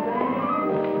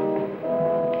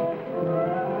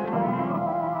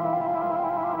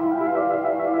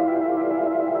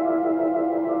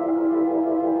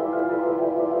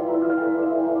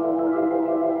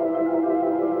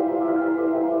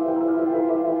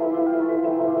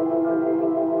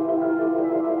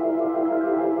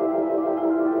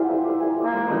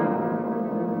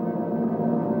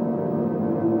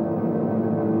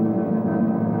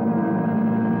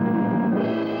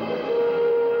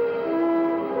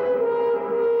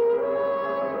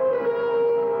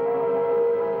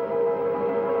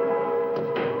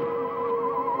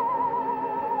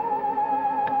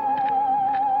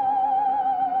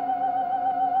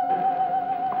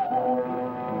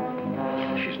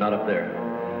 not up there.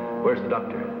 Where's the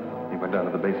doctor? He went down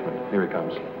to the basement. Here he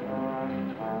comes.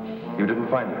 You didn't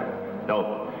find her?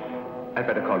 No. I'd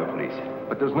better call the police.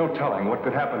 But there's no telling what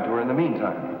could happen to her in the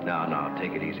meantime. No,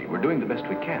 take it easy. We're doing the best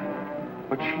we can.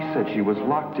 But she said she was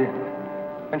locked in,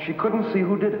 and she couldn't see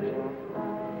who did it.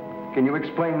 Can you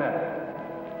explain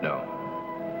that? No,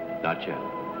 not yet.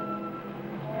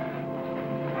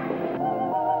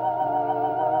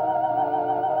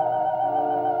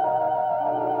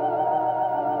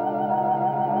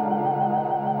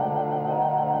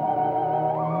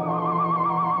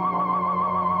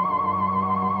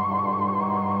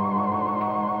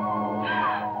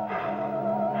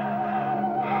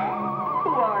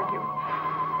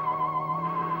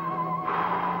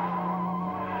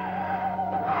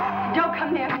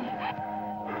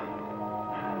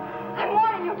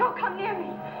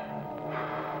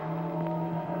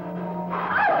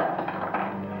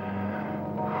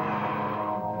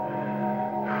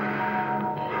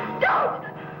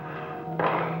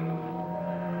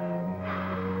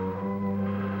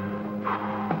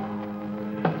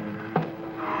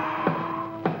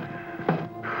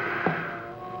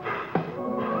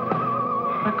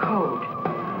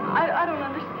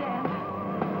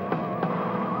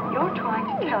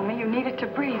 To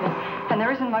breathe, and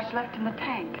there isn't much left in the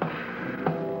tank.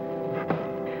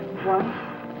 1,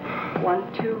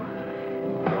 1, 2,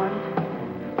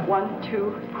 1, 1, 2, 3.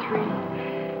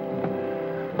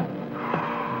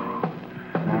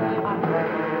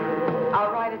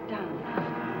 I'll write it down.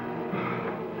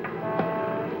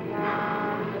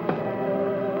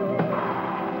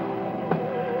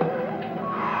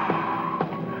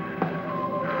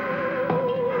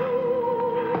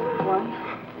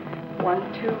 One,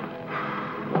 2.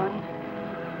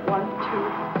 1, 2,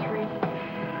 3.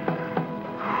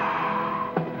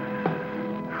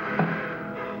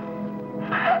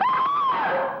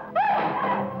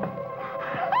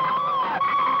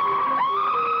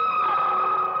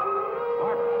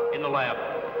 In the lab.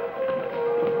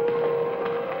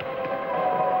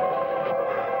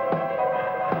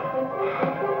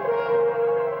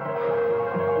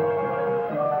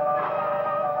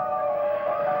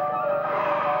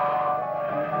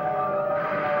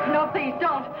 No, please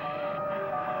don't.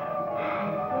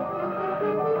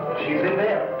 She's in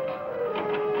there.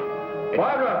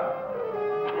 Barbara!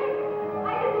 I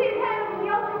can see his hand in the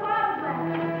ultraviolet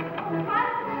lens.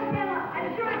 I'm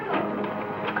sure it's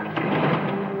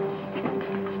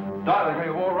Darling, are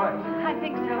you all right? I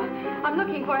think so. I'm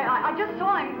looking for him. I just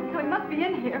saw him, so he must be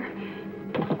in here.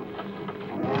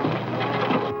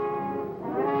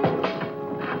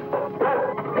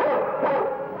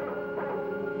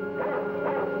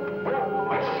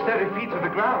 Steady feet to the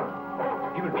ground.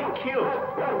 He will be killed.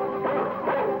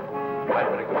 I'd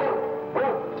better go.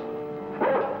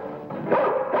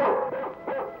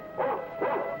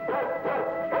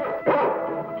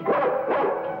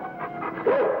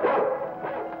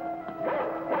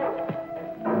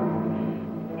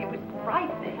 It was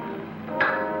right there.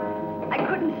 I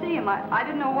couldn't see him. I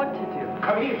didn't know what to do.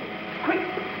 Come here. Quick.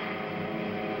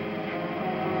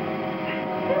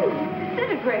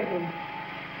 Disintegrating.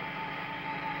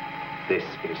 This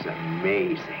is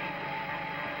amazing.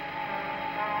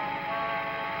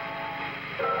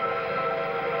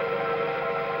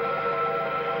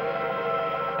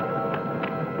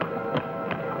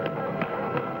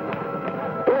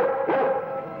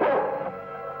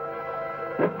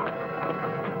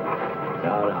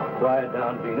 Now, quiet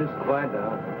down, Venus. Quiet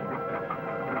down.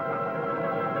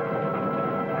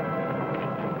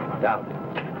 Down.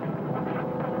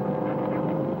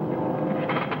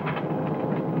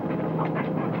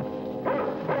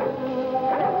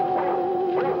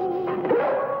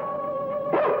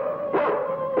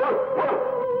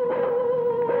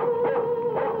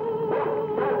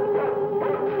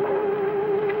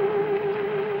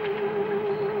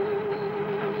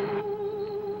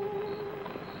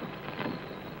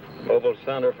 Mobile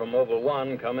Center from Mobile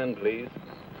 1. Come in, please.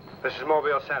 This is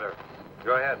Mobile Center.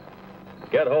 Go ahead.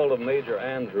 Get hold of Major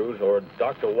Andrews or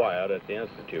Dr. Wyatt at the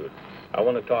Institute. I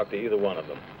want to talk to either one of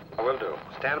them. I will do.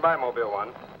 Stand by, Mobile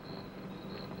 1.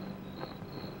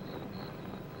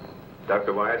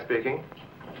 Dr. Wyatt speaking.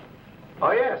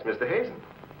 Oh, yes, Mr. Hazen.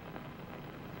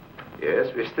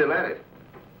 Yes, we're still at it.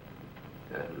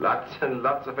 Lots and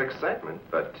lots of excitement,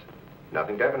 but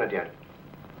nothing definite yet.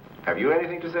 Have you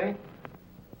anything to say?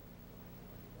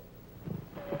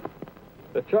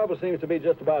 The trouble seems to be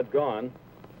just about gone.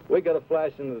 We get a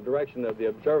flash in the direction of the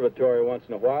observatory once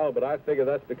in a while, but I figure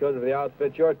that's because of the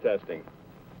outfit you're testing.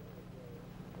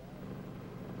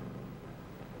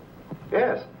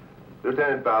 Yes.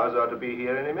 Lieutenant Bowers ought to be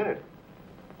here any minute.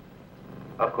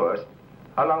 Of course.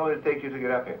 How long will it take you to get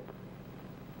up here?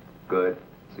 Good.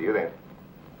 See you then.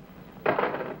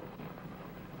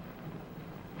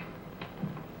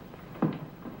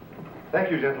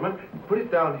 Thank you, gentlemen. Put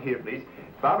it down here, please.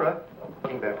 Barbara,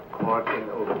 bring that cord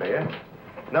in over there.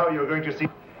 Now you're going to see...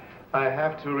 I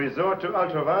have to resort to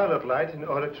ultraviolet light in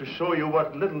order to show you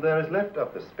what little there is left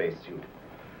of the spacesuit.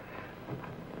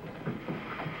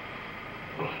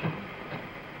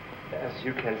 As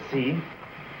you can see,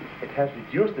 it has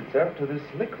reduced itself to this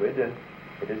liquid, and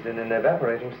it is in an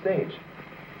evaporating stage.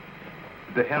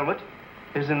 The helmet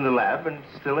is in the lab and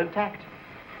still intact.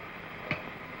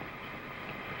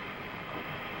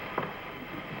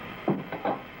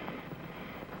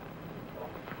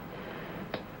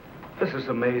 This is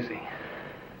amazing.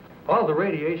 All the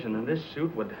radiation in this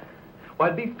suit would,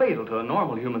 well, it'd be fatal to a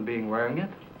normal human being wearing it.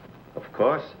 Of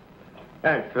course.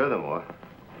 And furthermore,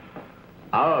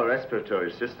 our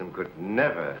respiratory system could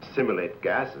never simulate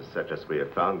gases such as we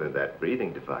have found in that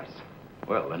breathing device.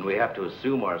 Well, then we have to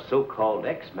assume our so-called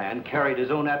X-Man carried his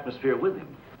own atmosphere with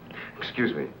him.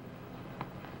 Excuse me,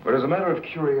 but as a matter of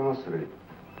curiosity,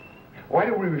 why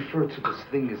do we refer to this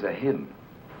thing as a him?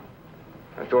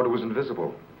 I thought it was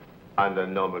invisible. Under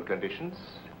normal conditions,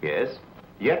 yes.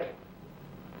 Yet,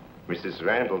 Mrs.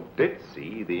 Randall did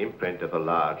see the imprint of a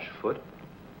large foot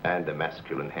and a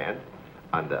masculine hand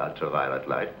under ultraviolet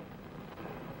light.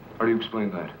 How do you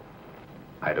explain that?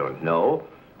 I don't know,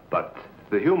 but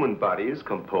the human body is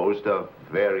composed of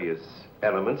various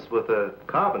elements with a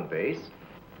carbon base.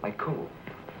 Like coal?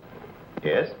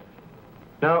 Yes.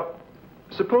 Now,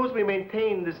 suppose we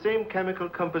maintain the same chemical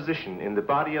composition in the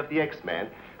body of the X-Man,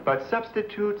 but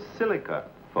substitute silica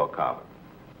for carbon.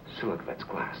 Silica, that's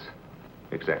glass.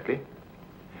 Exactly.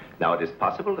 Now, it is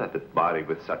possible that the body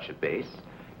with such a base,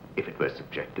 if it were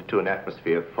subjected to an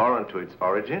atmosphere foreign to its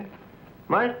origin,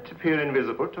 might appear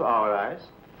invisible to our eyes.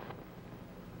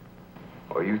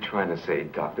 Are you trying to say,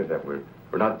 Doctor, that we're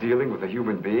not dealing with a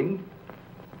human being?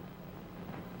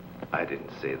 I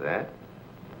didn't say that.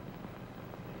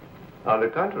 On the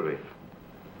contrary,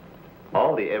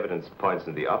 all the evidence points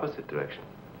in the opposite direction.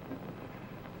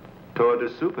 Toward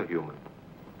a superhuman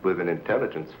with an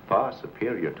intelligence far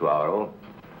superior to our own.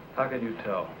 How can you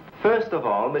tell? First of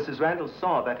all, Mrs. Randall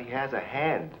saw that he has a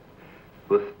hand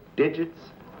with digits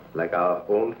like our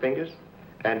own fingers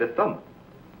and a thumb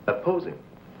opposing.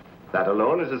 That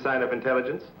alone is a sign of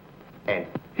intelligence. And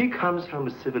he comes from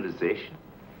a civilization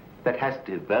that has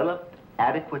developed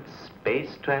adequate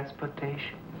space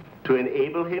transportation to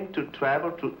enable him to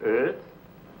travel to Earth.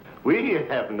 We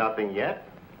have nothing yet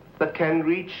that can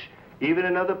reach even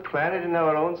another planet in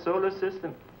our own solar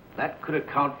system. That could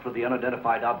account for the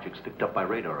unidentified objects picked up by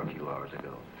radar a few hours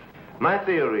ago. My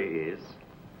theory is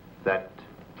that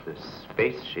the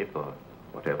spaceship, or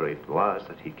whatever it was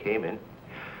that he came in,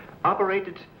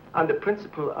 operated on the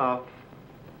principle of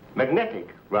magnetic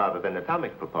rather than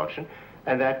atomic propulsion,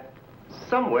 and that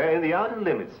somewhere in the outer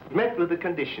limits met with a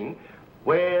condition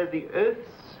where the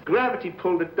Earth's gravity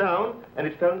pulled it down and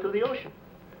it fell into the ocean,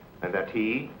 and that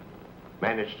he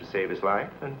managed to save his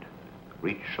life and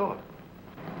reach shore.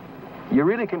 You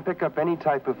really can pick up any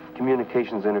type of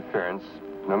communications interference,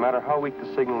 no matter how weak the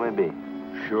signal may be.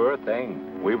 Sure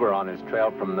thing. We were on his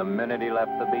trail from the minute he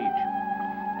left the beach.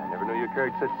 I never knew you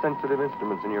carried such sensitive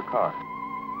instruments in your car.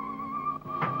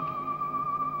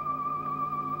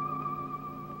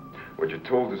 What you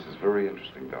told us is very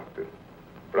interesting, Doctor.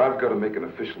 But I've got to make an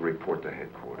official report to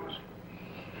headquarters.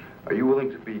 Are you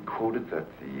willing to be quoted that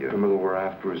the criminal we're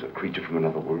after is a creature from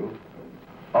another world?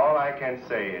 All I can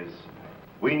say is,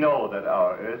 we know that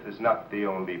our Earth is not the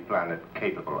only planet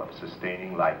capable of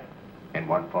sustaining life in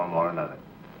one form or another.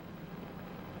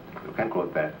 You can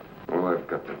quote that. All I've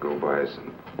got to go by is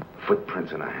some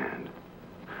footprints in a hand.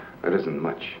 That isn't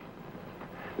much.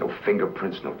 No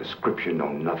fingerprints, no description,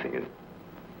 no nothing.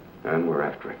 And we're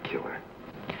after a killer.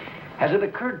 Has it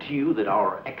occurred to you that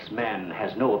our X-Man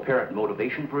has no apparent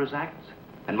motivation for his acts,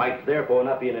 and might therefore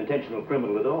not be an intentional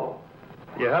criminal at all?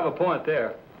 You have a point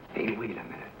there. Hey, wait a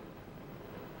minute.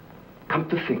 Come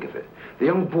to think of it, the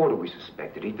young boarder we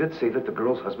suspected, he did say that the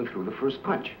girl's husband threw the first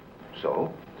punch.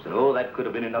 So? So that could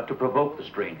have been enough to provoke the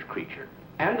strange creature.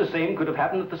 And the same could have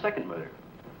happened at the second murder.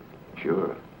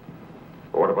 Sure.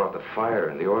 But what about the fire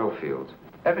in the oil fields?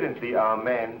 Evidently, our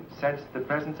man sensed the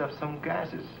presence of some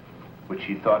gases, which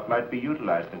he thought might be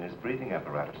utilized in his breathing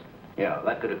apparatus. Yeah,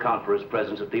 that could account for his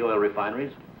presence at the oil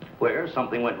refineries, where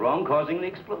something went wrong, causing the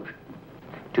explosion.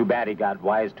 Too bad he got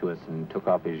wise to us and took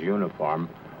off his uniform,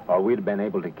 or we'd have been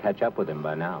able to catch up with him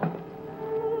by now.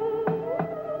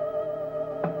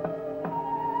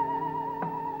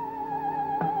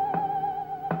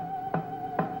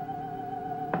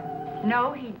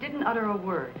 No, he didn't utter a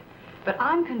word. But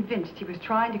I'm convinced he was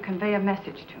trying to convey a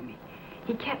message to me.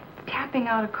 He kept tapping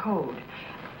out a code.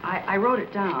 I wrote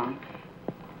it down.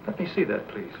 Let me see that,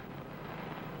 please.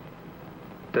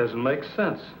 Doesn't make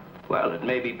sense. Well, it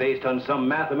may be based on some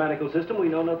mathematical system we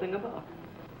know nothing about.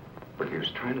 But he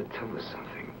was trying to tell us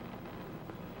something.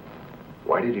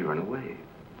 Why did he run away?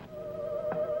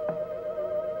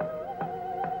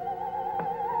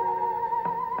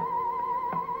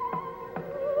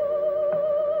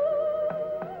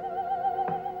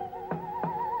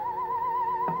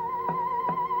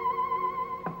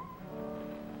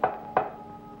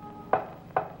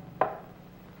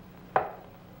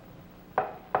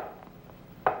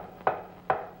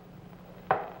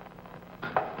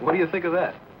 What do you think of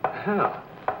that? Hell,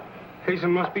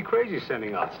 Hazen must be crazy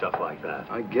sending out stuff like that.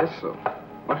 I guess so.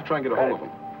 Why don't you try and get a hold of him?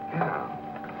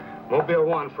 Yeah. Mobile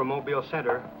 1 from Mobile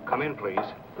Center. Come in, please.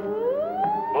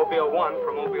 Mobile 1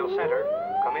 from Mobile Center.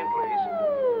 Come in, please.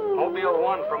 Mobile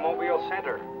 1 from Mobile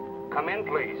Center. Come in,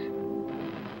 please.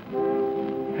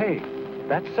 Hey,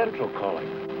 that's Central calling.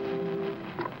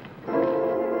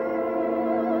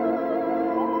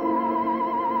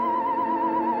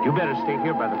 You better stay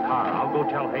here by the car. I'll go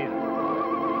tell Hazen.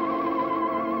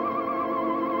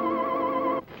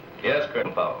 Yes,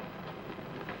 Colonel Powell.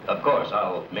 Of course,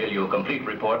 I'll mail you a complete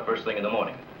report first thing in the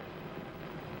morning.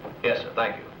 Yes, sir,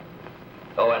 thank you.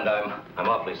 Oh, and I'm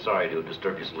awfully sorry to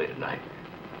disturb you so late at night.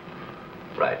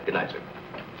 Right, good night, sir.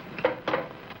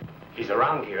 He's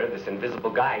around here, this invisible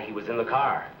guy. He was in the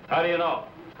car. How do you know?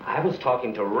 I was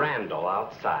talking to Randall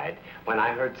outside when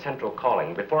I heard Central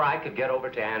calling. Before I could get over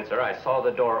to answer, I saw the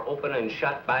door open and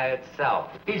shut by itself.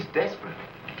 He's desperate.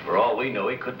 For all we know,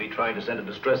 he could be trying to send a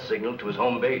distress signal to his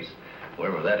home base,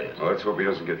 wherever that is. Well, let's hope he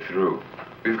doesn't get through.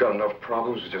 We've got enough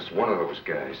problems with just one of those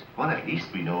guys. Well, at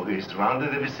least we know he's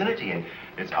surrounded the vicinity, and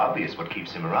it's obvious what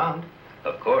keeps him around.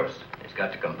 Of course. He's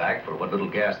got to come back for what little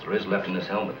gas there is left in his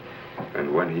helmet.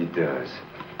 And when he does...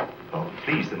 Oh,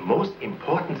 please, the most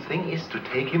important thing is to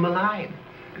take him alive.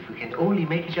 If we can only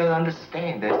make each other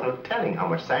understand, there's no telling how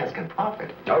much science can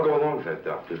profit. I'll go along with that,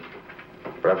 Doctor.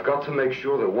 But I've got to make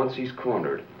sure that once he's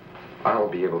cornered, I'll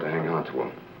be able to hang on to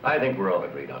him. I think we're all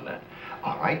agreed on that.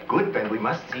 All right, good, then we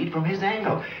must see it from his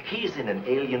angle. He's in an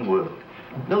alien world.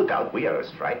 No doubt we are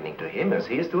as frightening to him as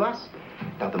he is to us.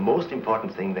 Now, the most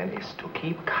important thing, then, is to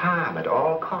keep calm at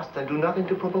all costs and do nothing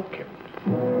to provoke him.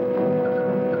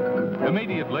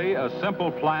 Immediately, a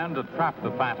simple plan to trap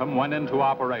the Phantom went into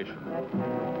operation.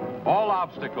 All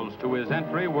obstacles to his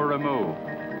entry were removed.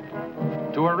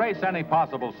 To erase any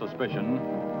possible suspicion,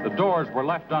 the doors were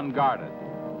left unguarded,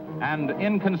 and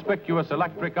inconspicuous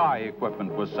electric eye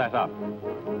equipment was set up.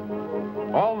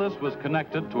 All this was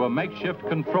connected to a makeshift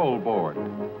control board,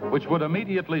 which would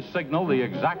immediately signal the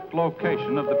exact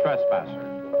location of the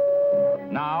trespasser.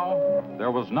 Now,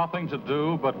 there was nothing to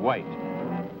do but wait.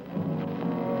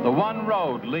 The one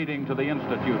road leading to the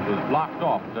Institute was blocked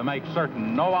off to make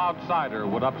certain no outsider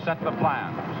would upset the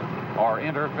plans or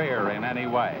interfere in any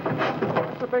way.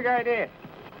 What's the big idea?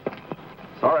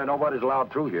 Sorry, nobody's allowed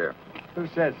through here. Who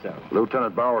says so?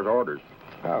 Lieutenant Bauer's orders.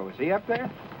 Oh, is he up there?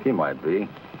 He might be.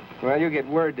 Well, you get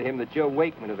word to him that Joe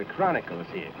Wakeman of the Chronicle is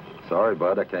here. Sorry,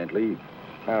 Bud, I can't leave.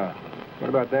 Oh, what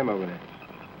about them over there?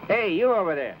 Hey, you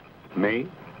over there. Me?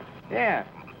 Yeah.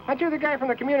 Aren't you the guy from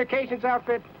the communications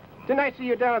outfit? Didn't I see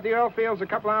you down at the oil fields a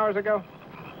couple hours ago?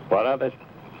 What of it?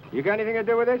 You got anything to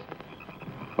do with this?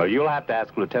 Well, you'll have to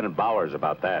ask Lieutenant Bowers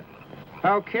about that.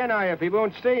 How can I if he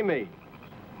won't see me?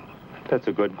 That's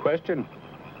a good question.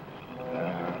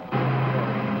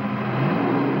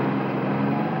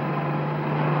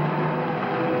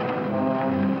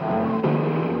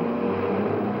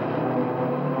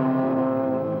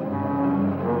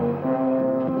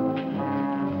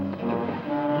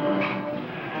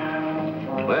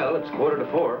 Well, it's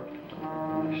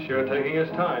 4:45. Sure taking his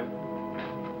time.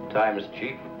 Time is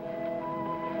cheap.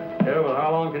 Yeah, well,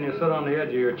 how long can you sit on the edge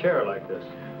of your chair like this?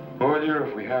 Oh, dear,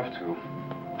 if we have to.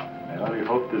 I only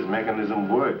hope this mechanism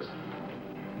works.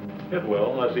 It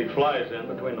will, unless he flies in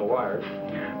between the wires.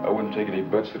 I wouldn't take any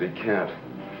bets that he can't.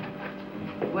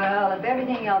 Well, if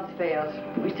everything else fails,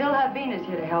 we still have Venus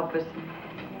here to help us.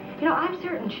 You know, I'm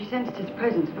certain she sensed his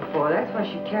presence before. That's why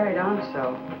she carried on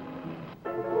so.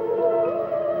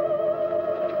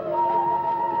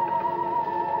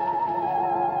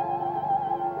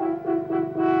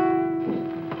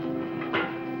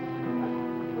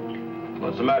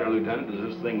 What's the matter, Lieutenant?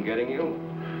 Is this thing getting you?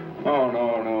 Oh,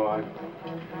 no.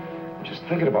 I'm just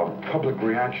thinking about public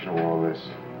reaction to all this.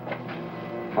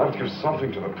 I'll give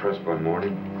something to the press by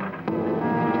morning.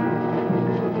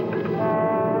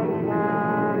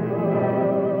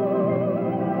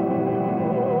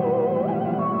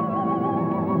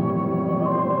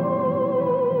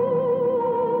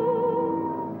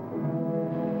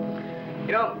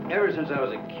 You know, ever since I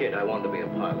was a kid, I wanted to be a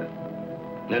pilot.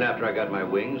 Then after I got my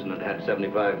wings and had had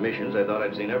 75 missions, I thought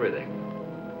I'd seen everything.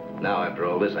 Now, after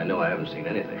all this, I know I haven't seen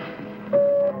anything.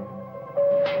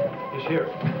 He's here.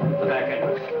 The back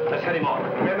entrance. Let's head him off.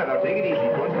 Remember, now, take it easy.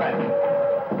 Don't crash.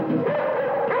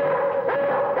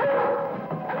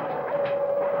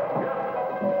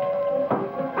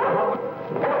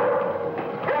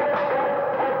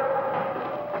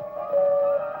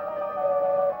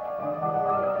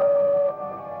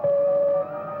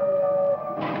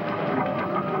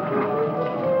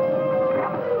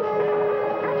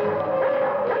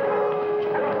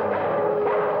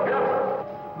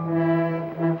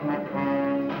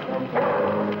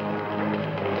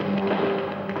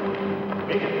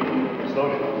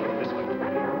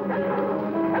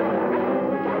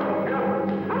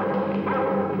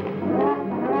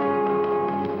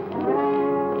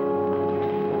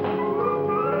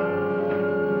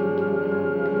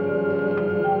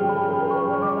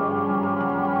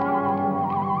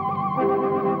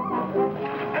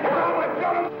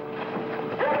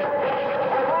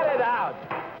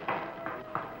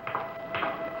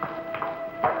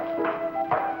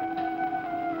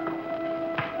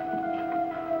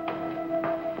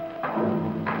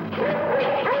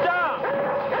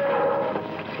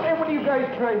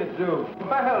 Trying to do?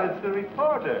 Well, it's the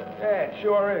reporter. Yeah, it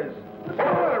sure is. What's going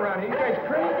on around here? You guys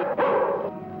crazy?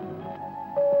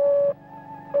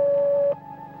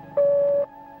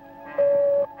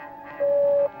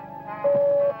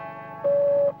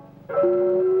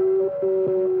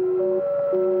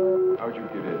 How'd you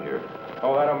get in here?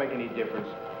 Oh, that don't make any difference.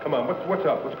 Come on, what's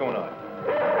up? What's going on?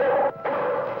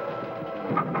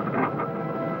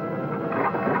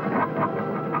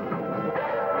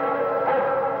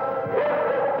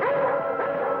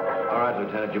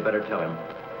 Lieutenant, you better tell him.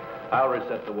 I'll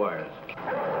reset the wires.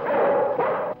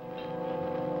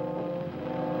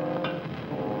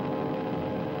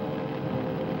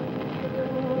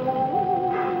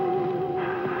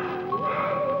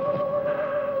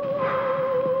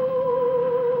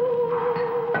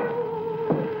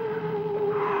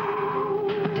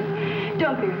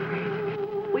 Don't be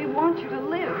afraid. We want you to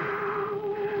live.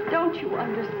 Don't you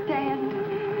understand?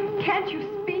 Can't you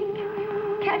speak?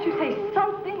 Can't you say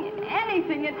something?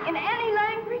 Anything in any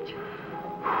language?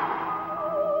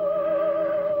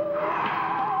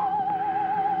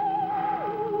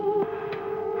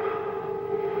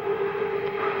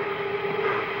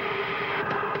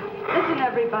 Listen,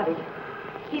 everybody.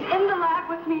 He's in the lab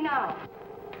with me now.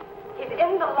 He's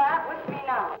in the lab with me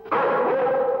now.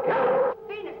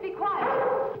 Venus, be quiet.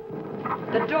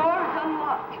 The door is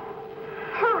unlocked.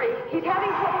 Hurry, he's having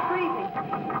trouble breathing.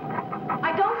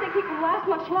 I don't think he can last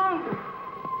much longer.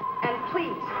 And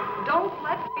please, don't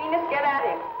let Venus get at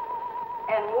him.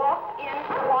 And walk in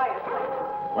quietly.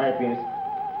 Quiet, Venus.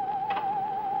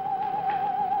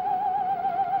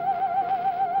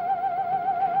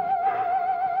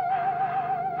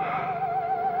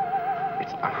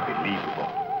 It's unbelievable.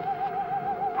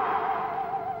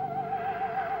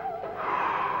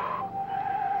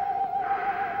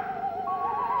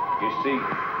 You see,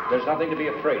 there's nothing to be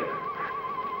afraid of.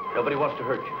 Nobody wants to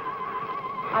hurt you.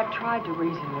 I've tried to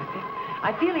reason with him.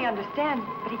 I feel he understands,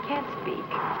 but he can't speak.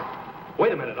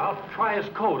 Wait a minute. I'll try his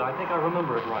code. I think I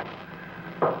remember it right.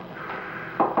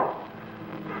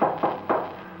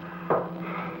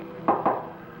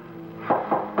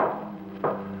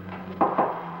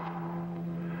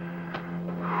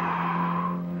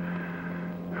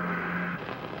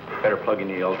 Better plug in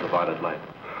the ultraviolet light.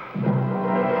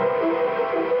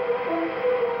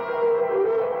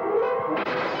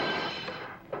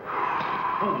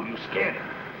 Oh, you scared him.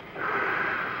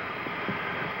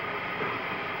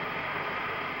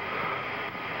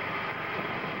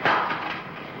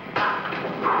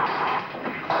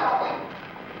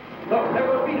 Look, there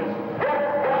goes Venus.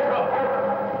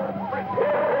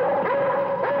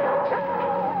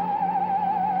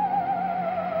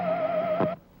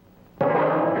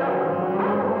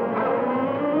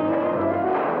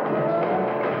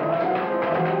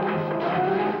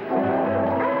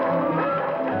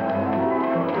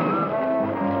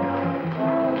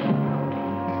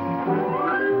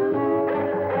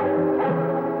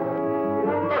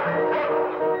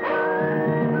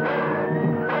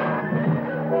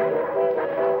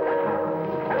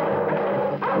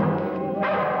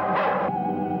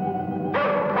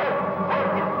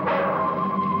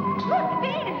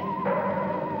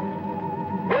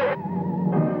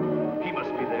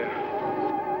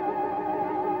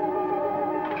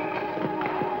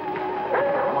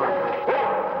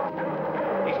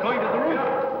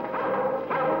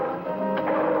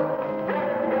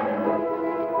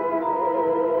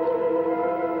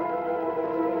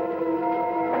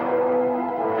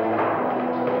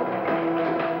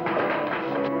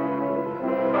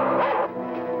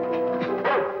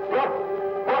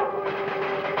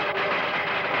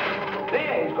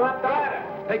 go up the ladder.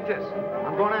 Take this.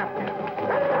 I'm going after you.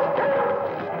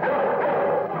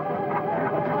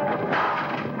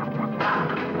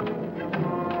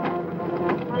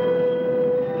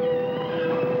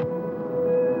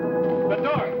 The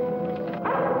door.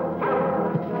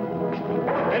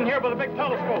 In here with a big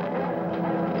telescope.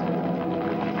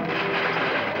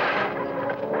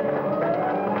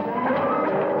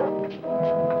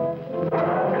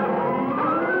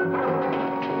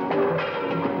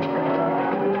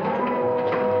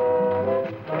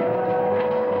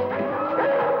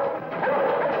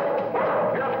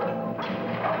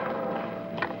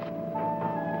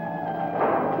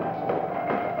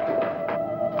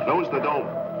 Close the dome.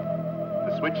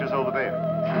 The switch is over there.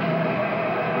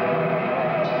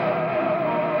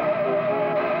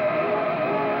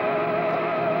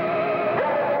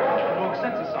 Smoke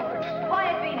senses something.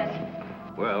 Quiet, Venus.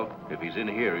 Well, if he's in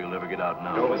here, he'll never get out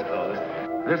now. Door is closed.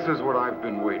 This is what I've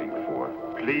been waiting for.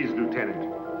 Please, Lieutenant.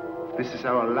 This is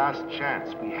our last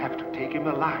chance. We have to take him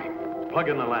alive. Plug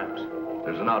in the lamps.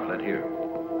 There's an outlet here.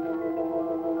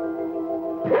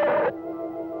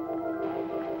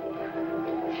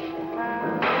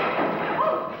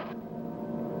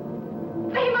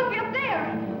 He must be up there.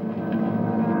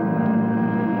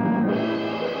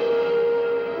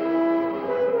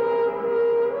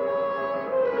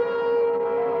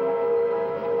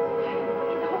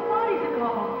 The whole body's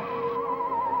aglow.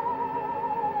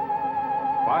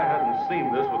 If I hadn't seen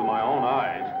this with my own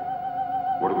eyes.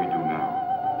 What do we do now?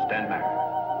 Stand back.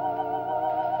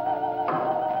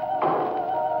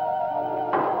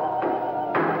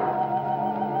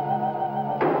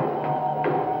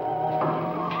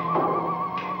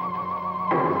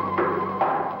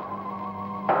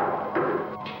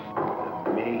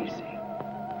 Amazing.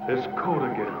 There's code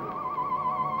again.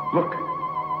 Look.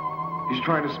 He's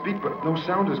trying to speak, but no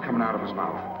sound is coming out of his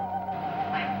mouth.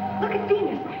 Look at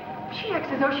Venus. She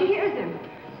acts as though she hears him.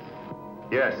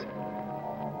 Yes.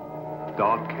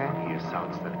 Dog can hear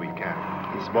sounds that we can.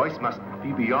 His voice must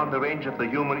be beyond the range of the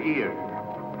human ear.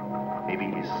 Maybe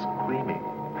he's screaming.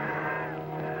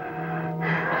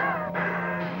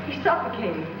 He's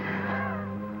suffocating.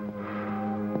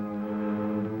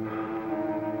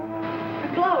 The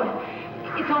glow,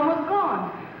 it's almost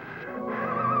gone.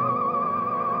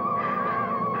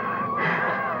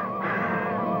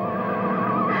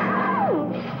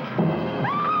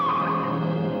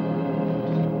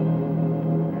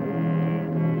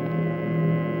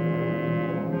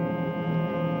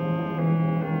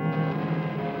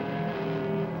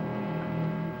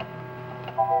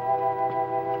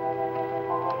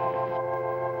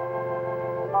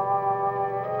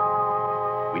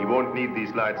 We won't need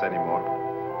these lights anymore.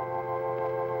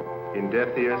 In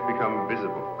death, he has become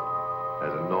visible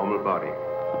as a normal body.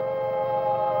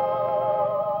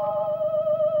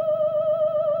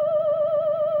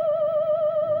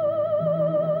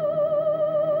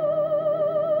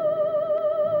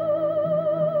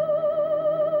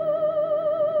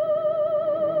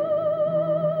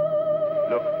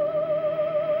 Look.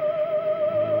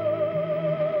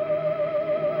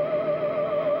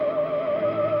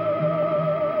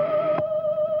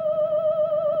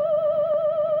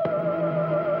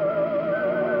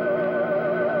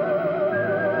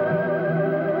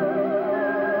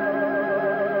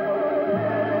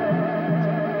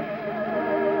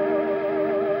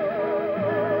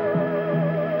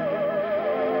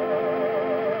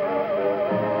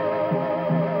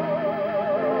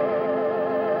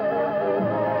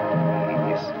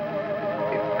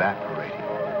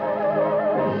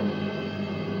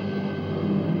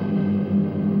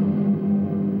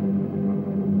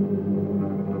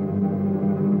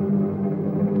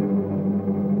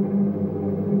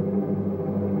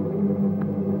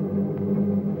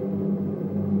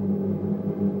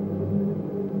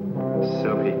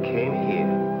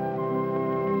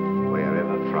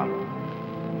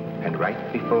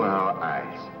 Before our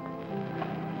eyes,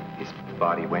 his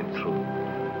body went through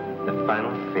the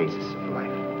final phases of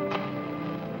life.